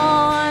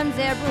storms,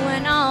 they're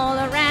brewing all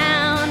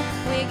around.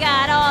 We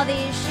got all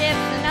these ships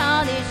and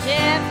all these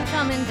ships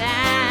coming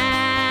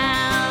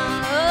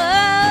down. Oh,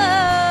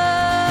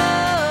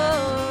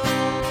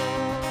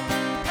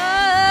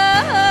 oh,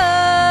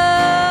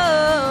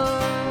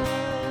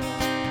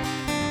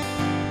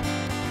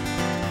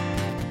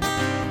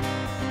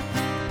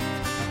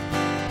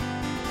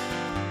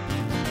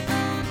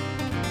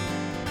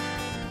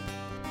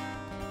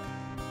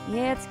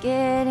 yeah, it's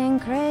getting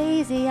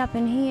crazy up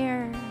in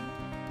here.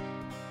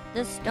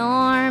 The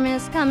storm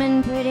is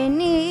coming pretty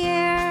near,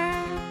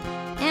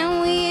 and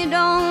we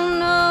don't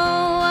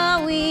know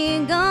what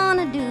we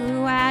gonna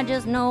do. I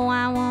just know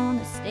I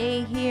wanna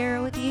stay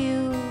here with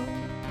you.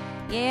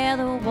 Yeah,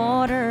 the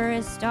water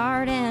is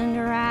starting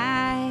to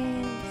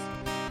rise.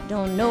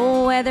 Don't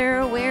know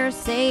whether we're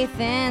safe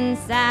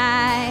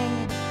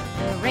inside.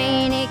 The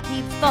rain, it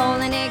keeps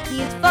falling to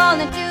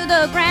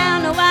the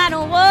ground. No, I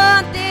don't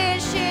want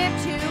this ship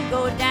to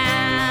go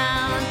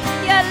down.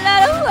 Yeah,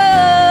 let it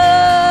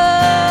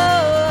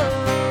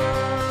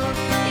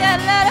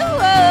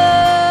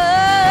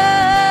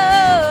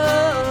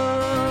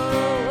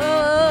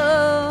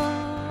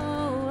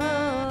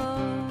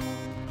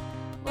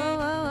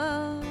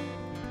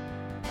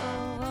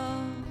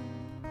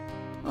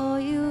Oh,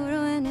 you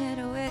ruin it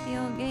with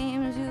your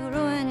games. You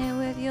ruin it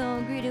with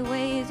your greedy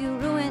ways. You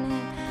ruin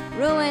it,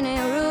 ruin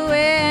it,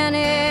 ruin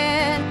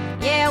it.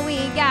 Yeah,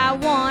 we got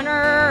one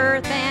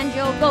earth and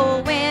you're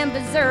going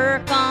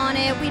berserk on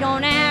it. We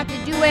don't have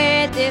to do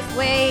it this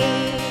way.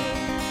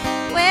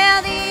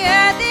 Well, the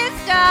earth is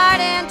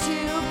starting to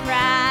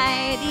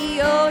cry.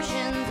 The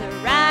oceans are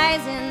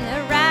rising,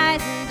 they're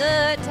rising,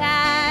 the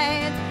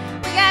tides.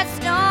 We got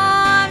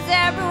storms,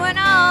 they're brewing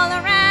all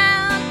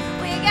around.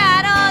 We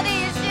got all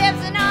these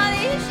ships and all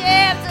these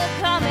ships are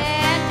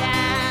coming down.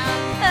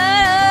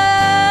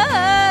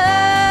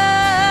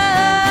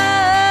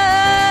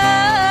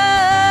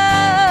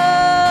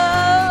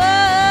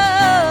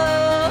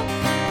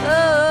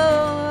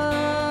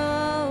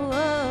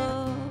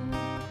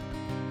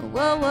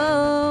 Whoa,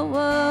 whoa,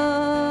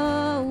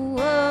 whoa,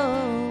 whoa.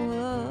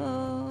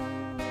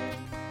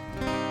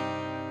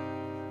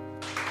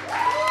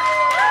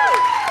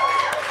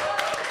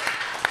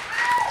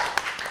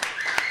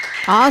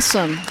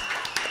 Awesome.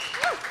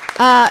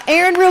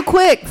 Aaron, real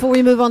quick, before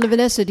we move on to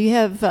Vanessa, do you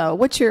have,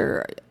 what's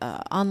your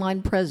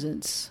online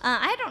presence?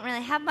 I don't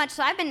really have much,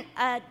 so I've been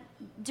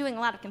doing a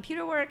lot of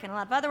computer work and a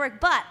lot of other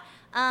work, but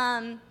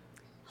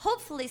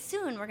hopefully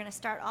soon we're going to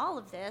start all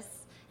of this.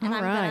 And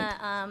All right.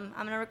 I'm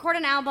gonna record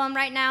an album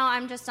right now.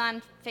 I'm just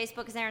on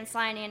Facebook as Aaron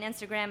Sliney and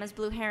Instagram as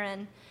Blue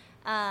Heron.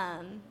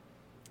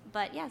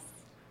 But yes.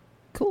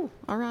 Cool.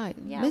 All right.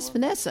 Yeah, Miss well-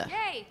 Vanessa.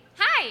 Yay!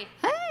 Hi.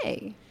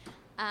 Hey.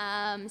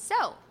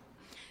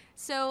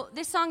 So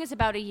this song is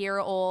about a year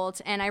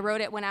old, and I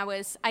wrote it when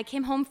I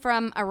came home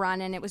from a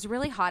run, and it was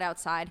really hot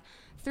outside.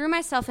 Threw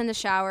myself in the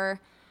shower,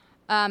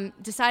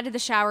 decided the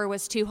shower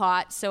was too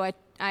hot, so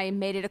I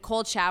made it a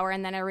cold shower,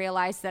 and then I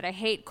realized that I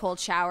hate cold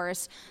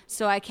showers,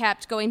 so I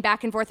kept going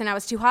back and forth, and I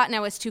was too hot and I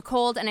was too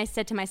cold, and I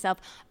said to myself,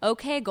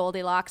 okay,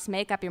 Goldilocks,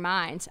 make up your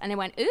mind. And I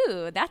went,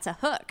 ooh, that's a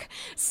hook.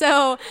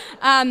 So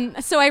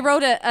I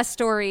wrote a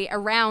story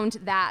around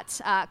that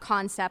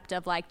concept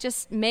of, like,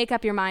 just make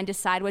up your mind,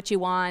 decide what you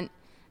want,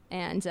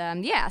 and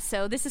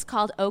so this is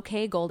called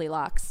Okay,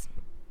 Goldilocks.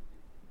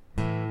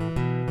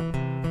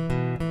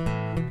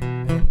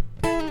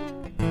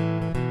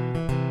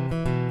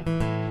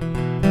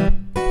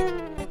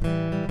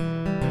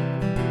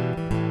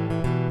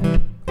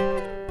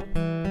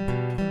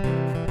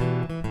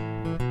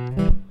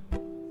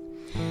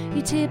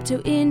 You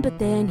tiptoe in, but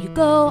then you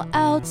go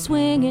out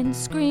swinging.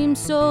 Scream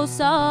so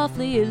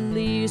softly it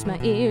leaves my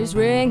ears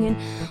ringing.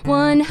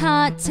 One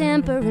hot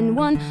temper and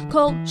one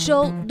cold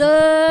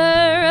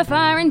shoulder. A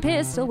firing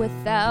pistol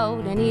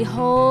without any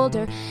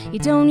holder. You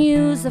don't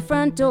use the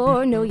front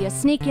door, no, you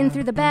sneak in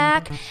through the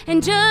back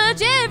and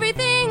judge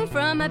everything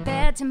from my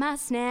bed to my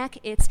snack.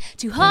 It's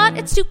too hot,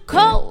 it's too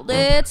cold,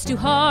 it's too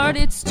hard,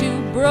 it's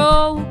too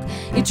broke.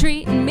 You're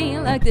treating me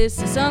like this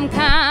is some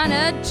kind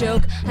of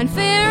joke.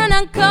 Unfair and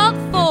uncalled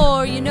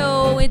for, you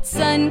know it's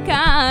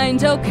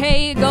unkind.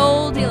 Okay,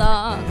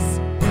 Goldilocks,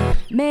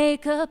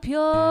 make up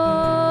your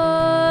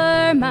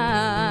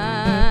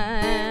mind.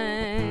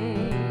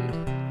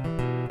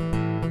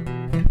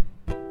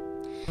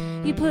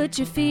 You put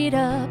your feet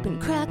up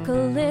and crack a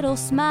little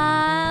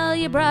smile.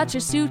 You brought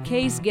your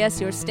suitcase, guess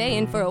you're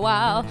staying for a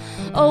while.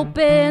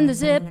 Open the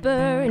zipper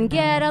and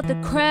get out the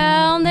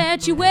crown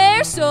that you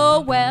wear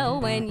so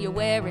well when you're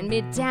wearing me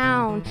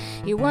down.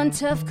 You're one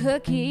tough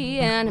cookie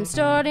and I'm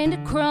starting to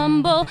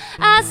crumble.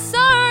 I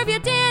serve you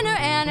dinner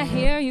and I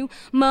hear you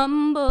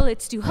mumble.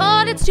 It's too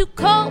hot, it's too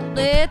cold,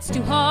 it's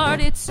too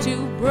hard, it's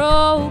too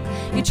broke.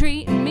 You're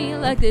treating me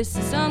like this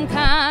is some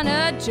kind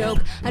of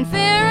joke.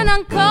 Unfair and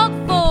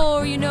uncalled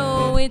for, you know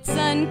it's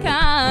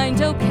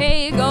unkind.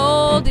 Okay,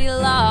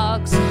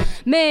 Goldilocks,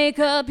 make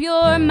up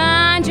your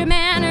mind, your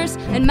manners,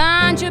 and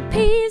mind your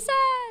P's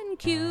and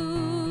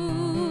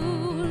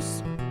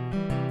Q's.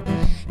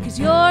 'Cause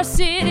you're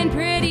sitting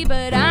pretty,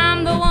 but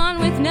I'm the one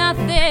with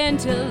nothing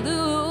to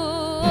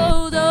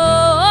lose.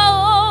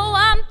 Oh,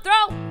 I'm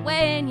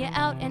throwing you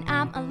out and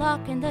I'm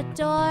unlocking the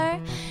door.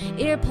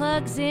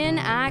 Earplugs in,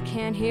 I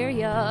can't hear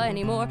ya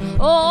anymore.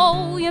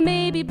 Oh, you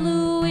may be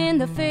blue in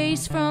the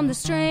face from the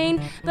strain,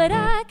 but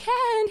I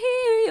can't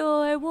hear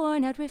your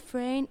worn out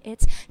refrain.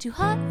 It's too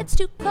hot, it's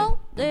too cold,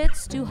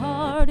 it's too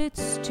hard,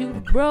 it's too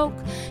broke.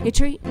 You're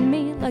treating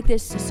me like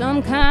this is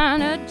some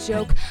kind of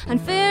joke.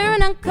 Unfair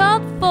and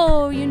uncalled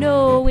for, you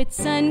know it's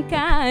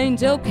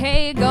unkind.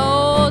 Okay,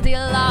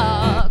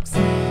 Goldilocks,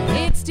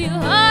 it's too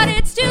hot,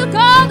 it's too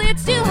cold,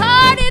 it's too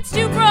hard, it's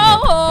too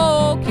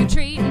broke. You're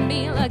treating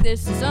me like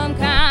this is some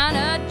kind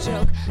of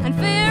joke.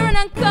 Unfair and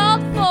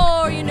uncalled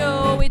for, you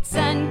know it's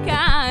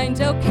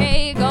unkind.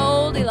 Okay,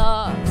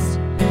 Goldilocks,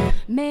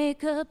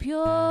 make up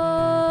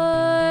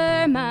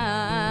your mind.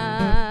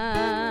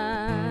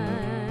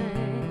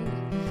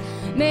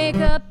 Make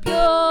up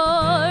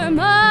your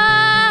mind.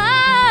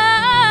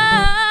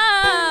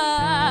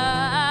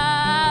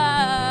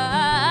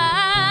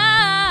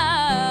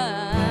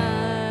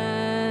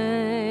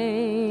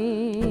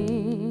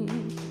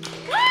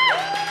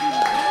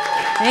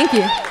 Thank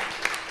you.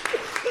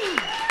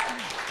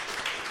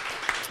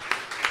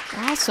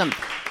 Awesome.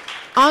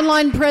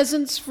 Online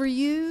presence for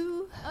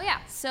you? Oh, yeah.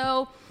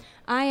 So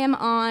I am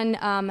on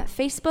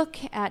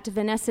Facebook at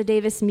Vanessa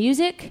Davis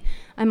Music.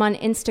 I'm on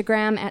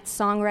Instagram at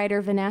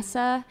Songwriter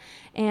Vanessa.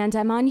 And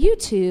I'm on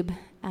YouTube,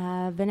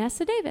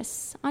 Vanessa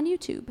Davis on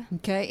YouTube.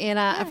 Okay. And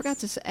I forgot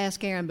to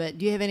ask Aaron, but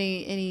do you have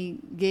any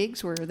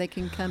gigs where they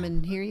can come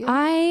and hear you?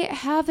 I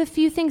have a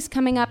few things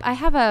coming up. I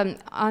have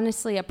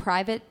honestly a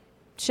private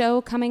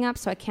show coming up,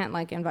 so I can't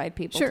invite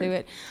people to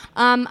it.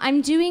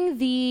 I'm doing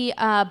the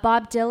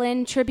Bob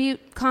Dylan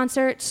tribute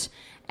concert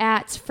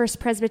at First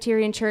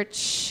Presbyterian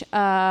Church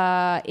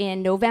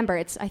in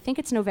November. I think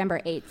it's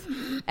November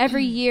 8th.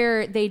 Every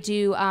year they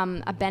do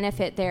a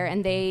benefit there,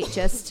 and they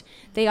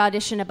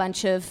audition a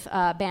bunch of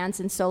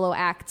bands and solo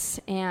acts,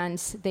 and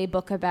they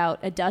book about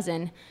a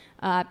dozen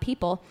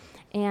people.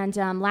 And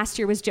last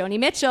year was Joni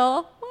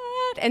Mitchell.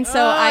 And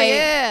so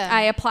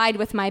I applied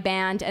with my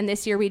band, and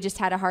this year we just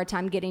had a hard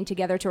time getting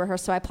together to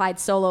rehearse, so I applied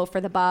solo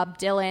for the Bob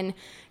Dylan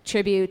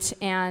tribute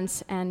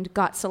and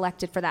got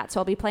selected for that.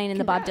 So I'll be playing in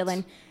the Bob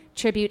Dylan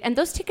tribute, and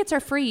those tickets are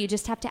free. You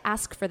just have to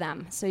ask for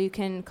them. So you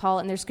can call,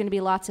 and there's going to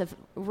be lots of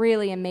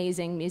really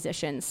amazing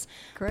musicians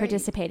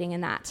participating in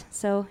that.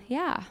 So,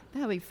 yeah.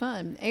 That'll be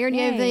fun. Aaron,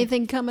 you have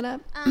anything coming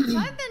up? So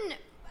I've been,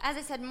 as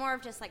I said, more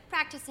of just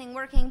practicing,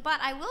 working, but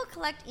I will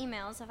collect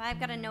emails. If I've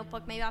got a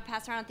notebook, maybe I'll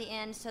pass around at the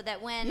end so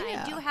that when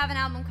I do have an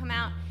album come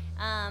out,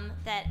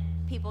 that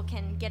people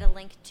can get a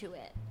link to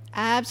it.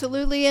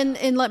 Absolutely,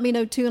 and let me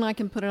know too, and I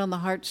can put it on the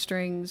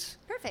Heartstrings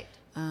Perfect.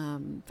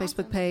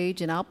 Facebook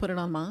page, and I'll put it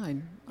on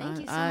mine. Thank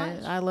you so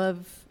much. I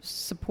love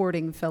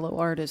supporting fellow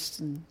artists,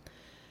 and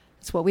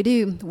it's what we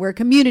do. We're a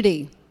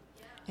community,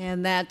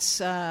 and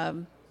that's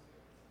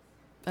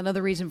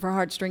another reason for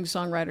Heartstrings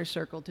Songwriter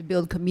Circle, to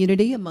build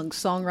community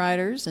amongst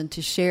songwriters and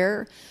to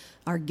share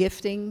our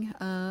gifting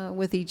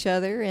with each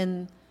other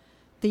and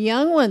the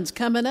young ones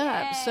coming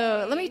up. Yay.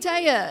 So let me tell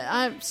you,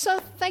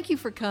 thank you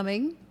for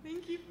coming.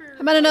 Thank you for.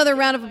 How about another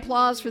round of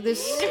applause for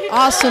this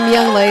awesome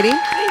young lady?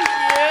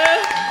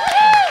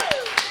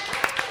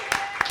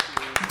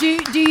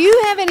 Do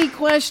you have any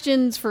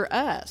questions for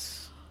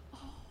us?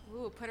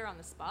 Ooh, put her on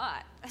the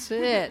spot. That's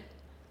it.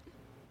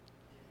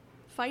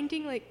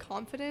 Finding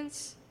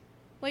confidence,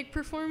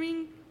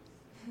 performing,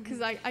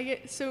 because I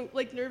get so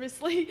like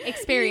nervous. Like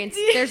Experience.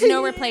 There's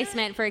no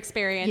replacement for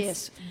experience.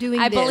 Yes, doing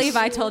I this. believe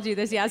I told you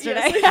this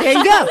yesterday. There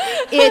you go.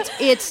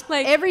 It's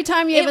Like, every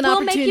time you have an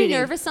opportunity. It will make you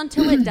nervous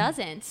until it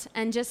doesn't,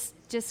 and just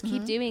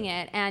keep doing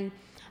it. And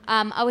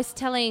I was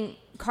telling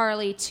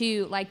Carly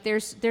too, like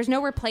there's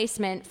no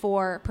replacement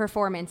for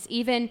performance.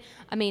 Even,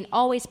 I mean,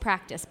 always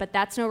practice, but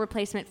that's no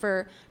replacement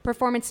for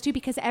performance too,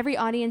 because every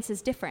audience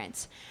is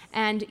different,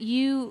 and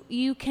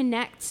you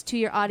connect to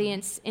your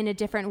audience in a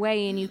different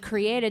way, and you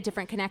create a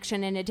different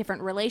connection and a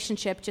different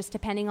relationship just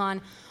depending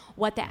on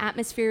what the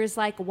atmosphere is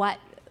like, what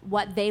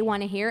they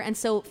want to hear. And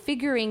so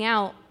figuring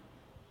out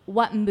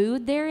what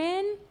mood they're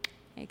in,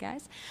 hey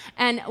guys,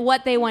 and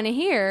what they want to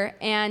hear,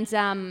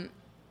 and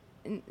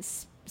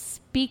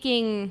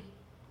speaking,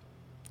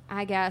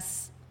 I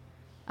guess,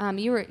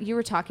 you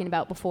were talking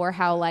about before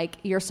how like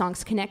your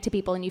songs connect to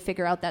people, and you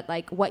figure out that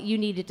like what you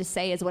needed to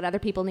say is what other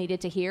people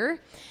needed to hear.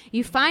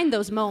 You find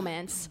those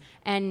moments,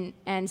 and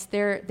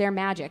they're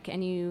magic,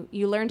 and you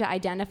learn to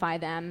identify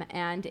them,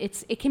 and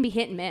it can be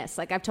hit and miss.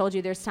 Like I've told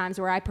you, there's times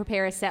where I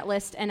prepare a set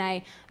list and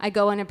I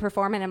go in and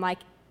perform, and I'm like,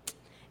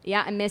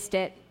 yeah, I missed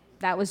it.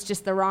 That was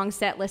just the wrong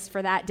set list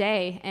for that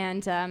day,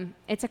 and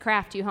it's a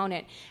craft. You hone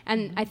it,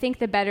 and I think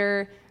the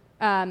better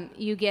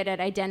you get at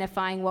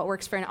identifying what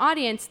works for an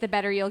audience, the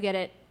better you'll get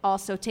at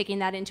also taking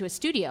that into a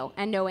studio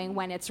and knowing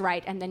when it's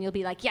right. And then you'll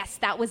be like, yes,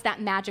 that was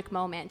that magic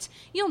moment.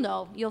 You'll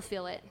know. You'll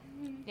feel it.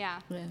 Yeah.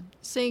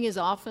 Sing as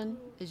often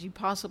as you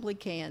possibly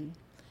can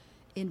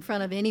in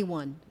front of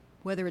anyone,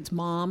 whether it's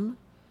mom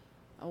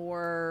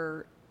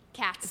or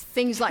Cats.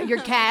 things like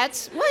your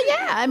cats. Well,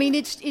 yeah. I mean,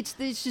 it's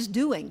just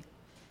doing.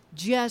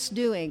 Just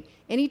doing.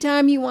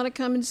 Anytime you want to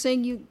come and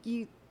sing,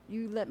 you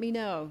let me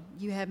know.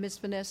 You have Miss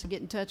Vanessa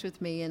get in touch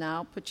with me, and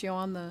I'll put you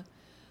on the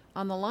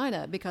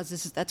lineup, because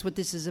that's what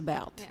this is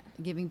about. Yeah.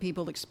 Giving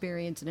people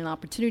experience and an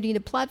opportunity and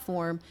a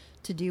platform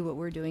to do what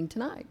we're doing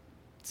tonight.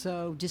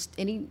 So just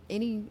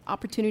any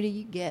opportunity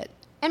you get.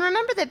 And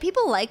remember that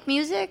people like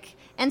music,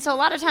 and so a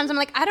lot of times I'm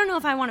like, I don't know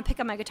if I want to pick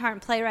up my guitar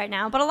and play right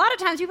now, but a lot of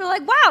times people are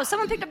like, wow,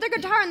 someone picked up their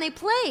guitar and they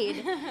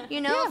played.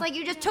 You know, It's like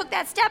you just took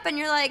that step, and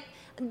you're like,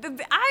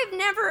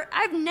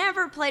 I've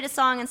never played a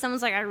song and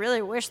someone's like, I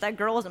really wish that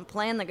girl wasn't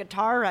playing the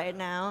guitar right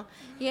now.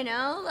 You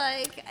know,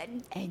 like.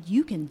 And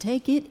you can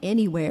take it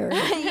anywhere.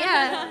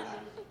 Yeah.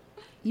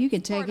 You can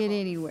take it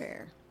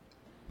anywhere.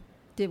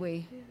 Did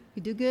we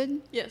do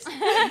good? Yes.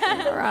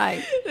 All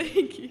right.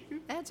 Thank you.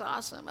 That's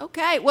awesome.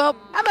 Okay, well,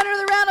 how about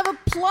another round of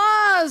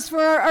applause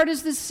for our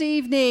artists this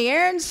evening?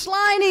 Aaron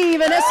Sliney,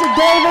 Vanessa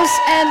Davis,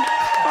 and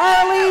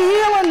Carly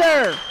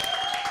Helander.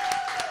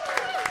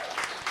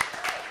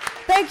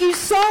 Thank you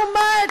so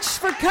much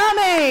for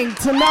coming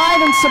tonight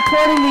and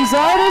supporting these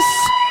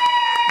artists.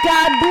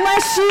 God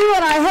bless you,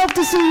 and I hope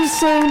to see you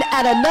soon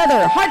at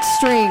another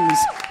Heartstrings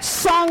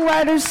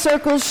Songwriters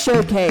Circle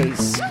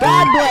Showcase.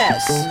 God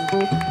bless.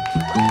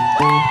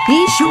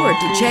 Be sure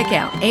to check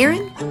out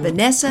Aaron,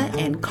 Vanessa,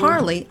 and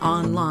Carly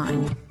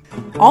online.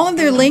 All of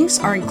their links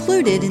are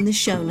included in the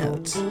show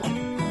notes.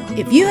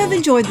 If you have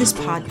enjoyed this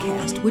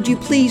podcast, would you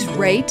please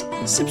rate,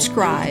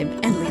 subscribe,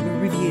 and leave a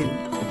review?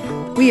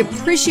 We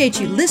appreciate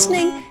you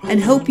listening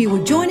and hope you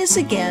will join us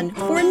again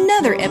for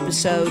another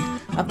episode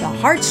of the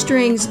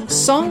Heartstrings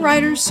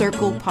Songwriters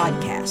Circle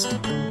podcast.